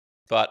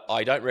 But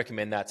I don't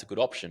recommend that's a good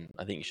option.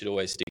 I think you should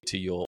always stick to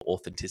your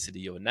authenticity,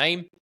 your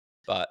name.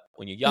 But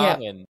when you're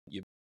young and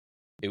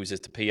it was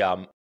just a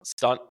PR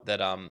stunt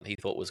that he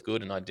thought was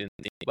good, and I didn't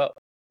think, well,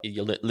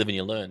 you live and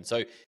you learn.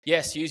 So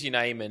yes, use your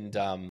name, and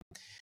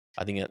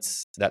I think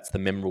that's the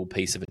memorable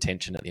piece of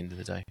attention at the end of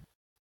the day.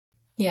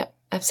 Yeah,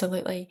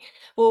 absolutely.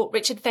 Well,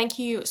 Richard, thank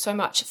you so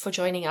much for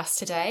joining us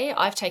today.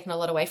 I've taken a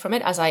lot away from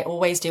it, as I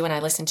always do when I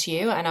listen to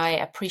you, and I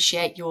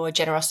appreciate your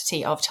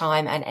generosity of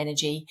time and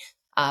energy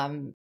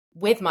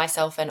with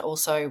myself and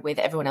also with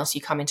everyone else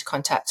you come into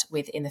contact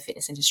with in the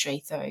fitness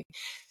industry. So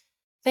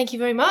thank you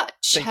very much.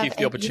 Thank you for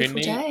the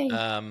opportunity.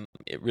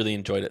 It really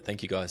enjoyed it.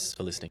 Thank you guys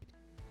for listening.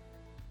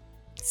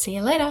 See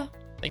you later.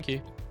 Thank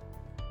you.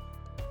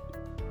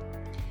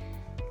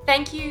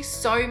 Thank you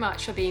so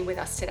much for being with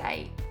us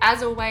today.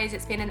 As always,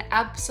 it's been an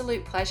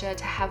absolute pleasure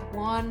to have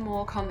one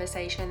more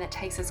conversation that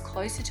takes us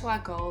closer to our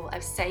goal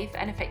of safe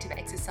and effective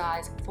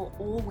exercise for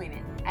all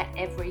women at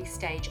every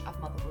stage of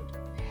motherhood.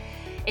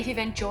 If you've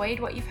enjoyed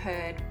what you've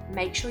heard,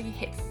 make sure you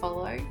hit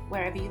follow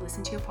wherever you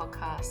listen to your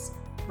podcasts,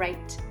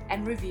 rate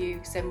and review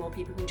so more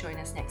people can join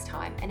us next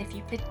time. And if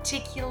you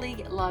particularly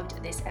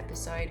loved this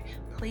episode,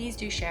 please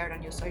do share it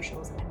on your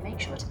socials and make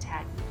sure to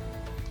tag me.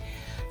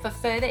 For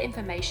further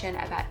information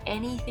about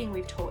anything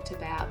we've talked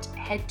about,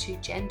 head to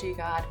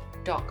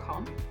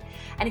jendugard.com.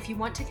 And if you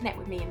want to connect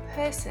with me in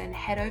person,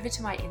 head over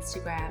to my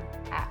Instagram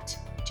at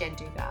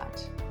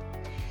jendugard.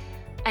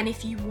 And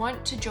if you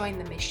want to join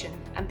the mission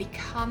and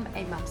become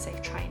a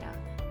MumSafe trainer,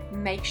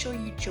 make sure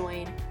you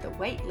join the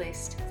wait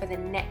list for the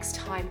next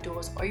time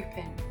doors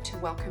open to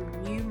welcome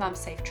new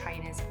MumSafe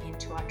trainers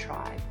into our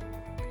tribe.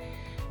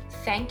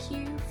 Thank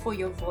you for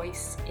your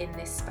voice in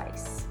this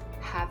space.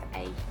 Have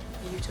a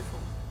beautiful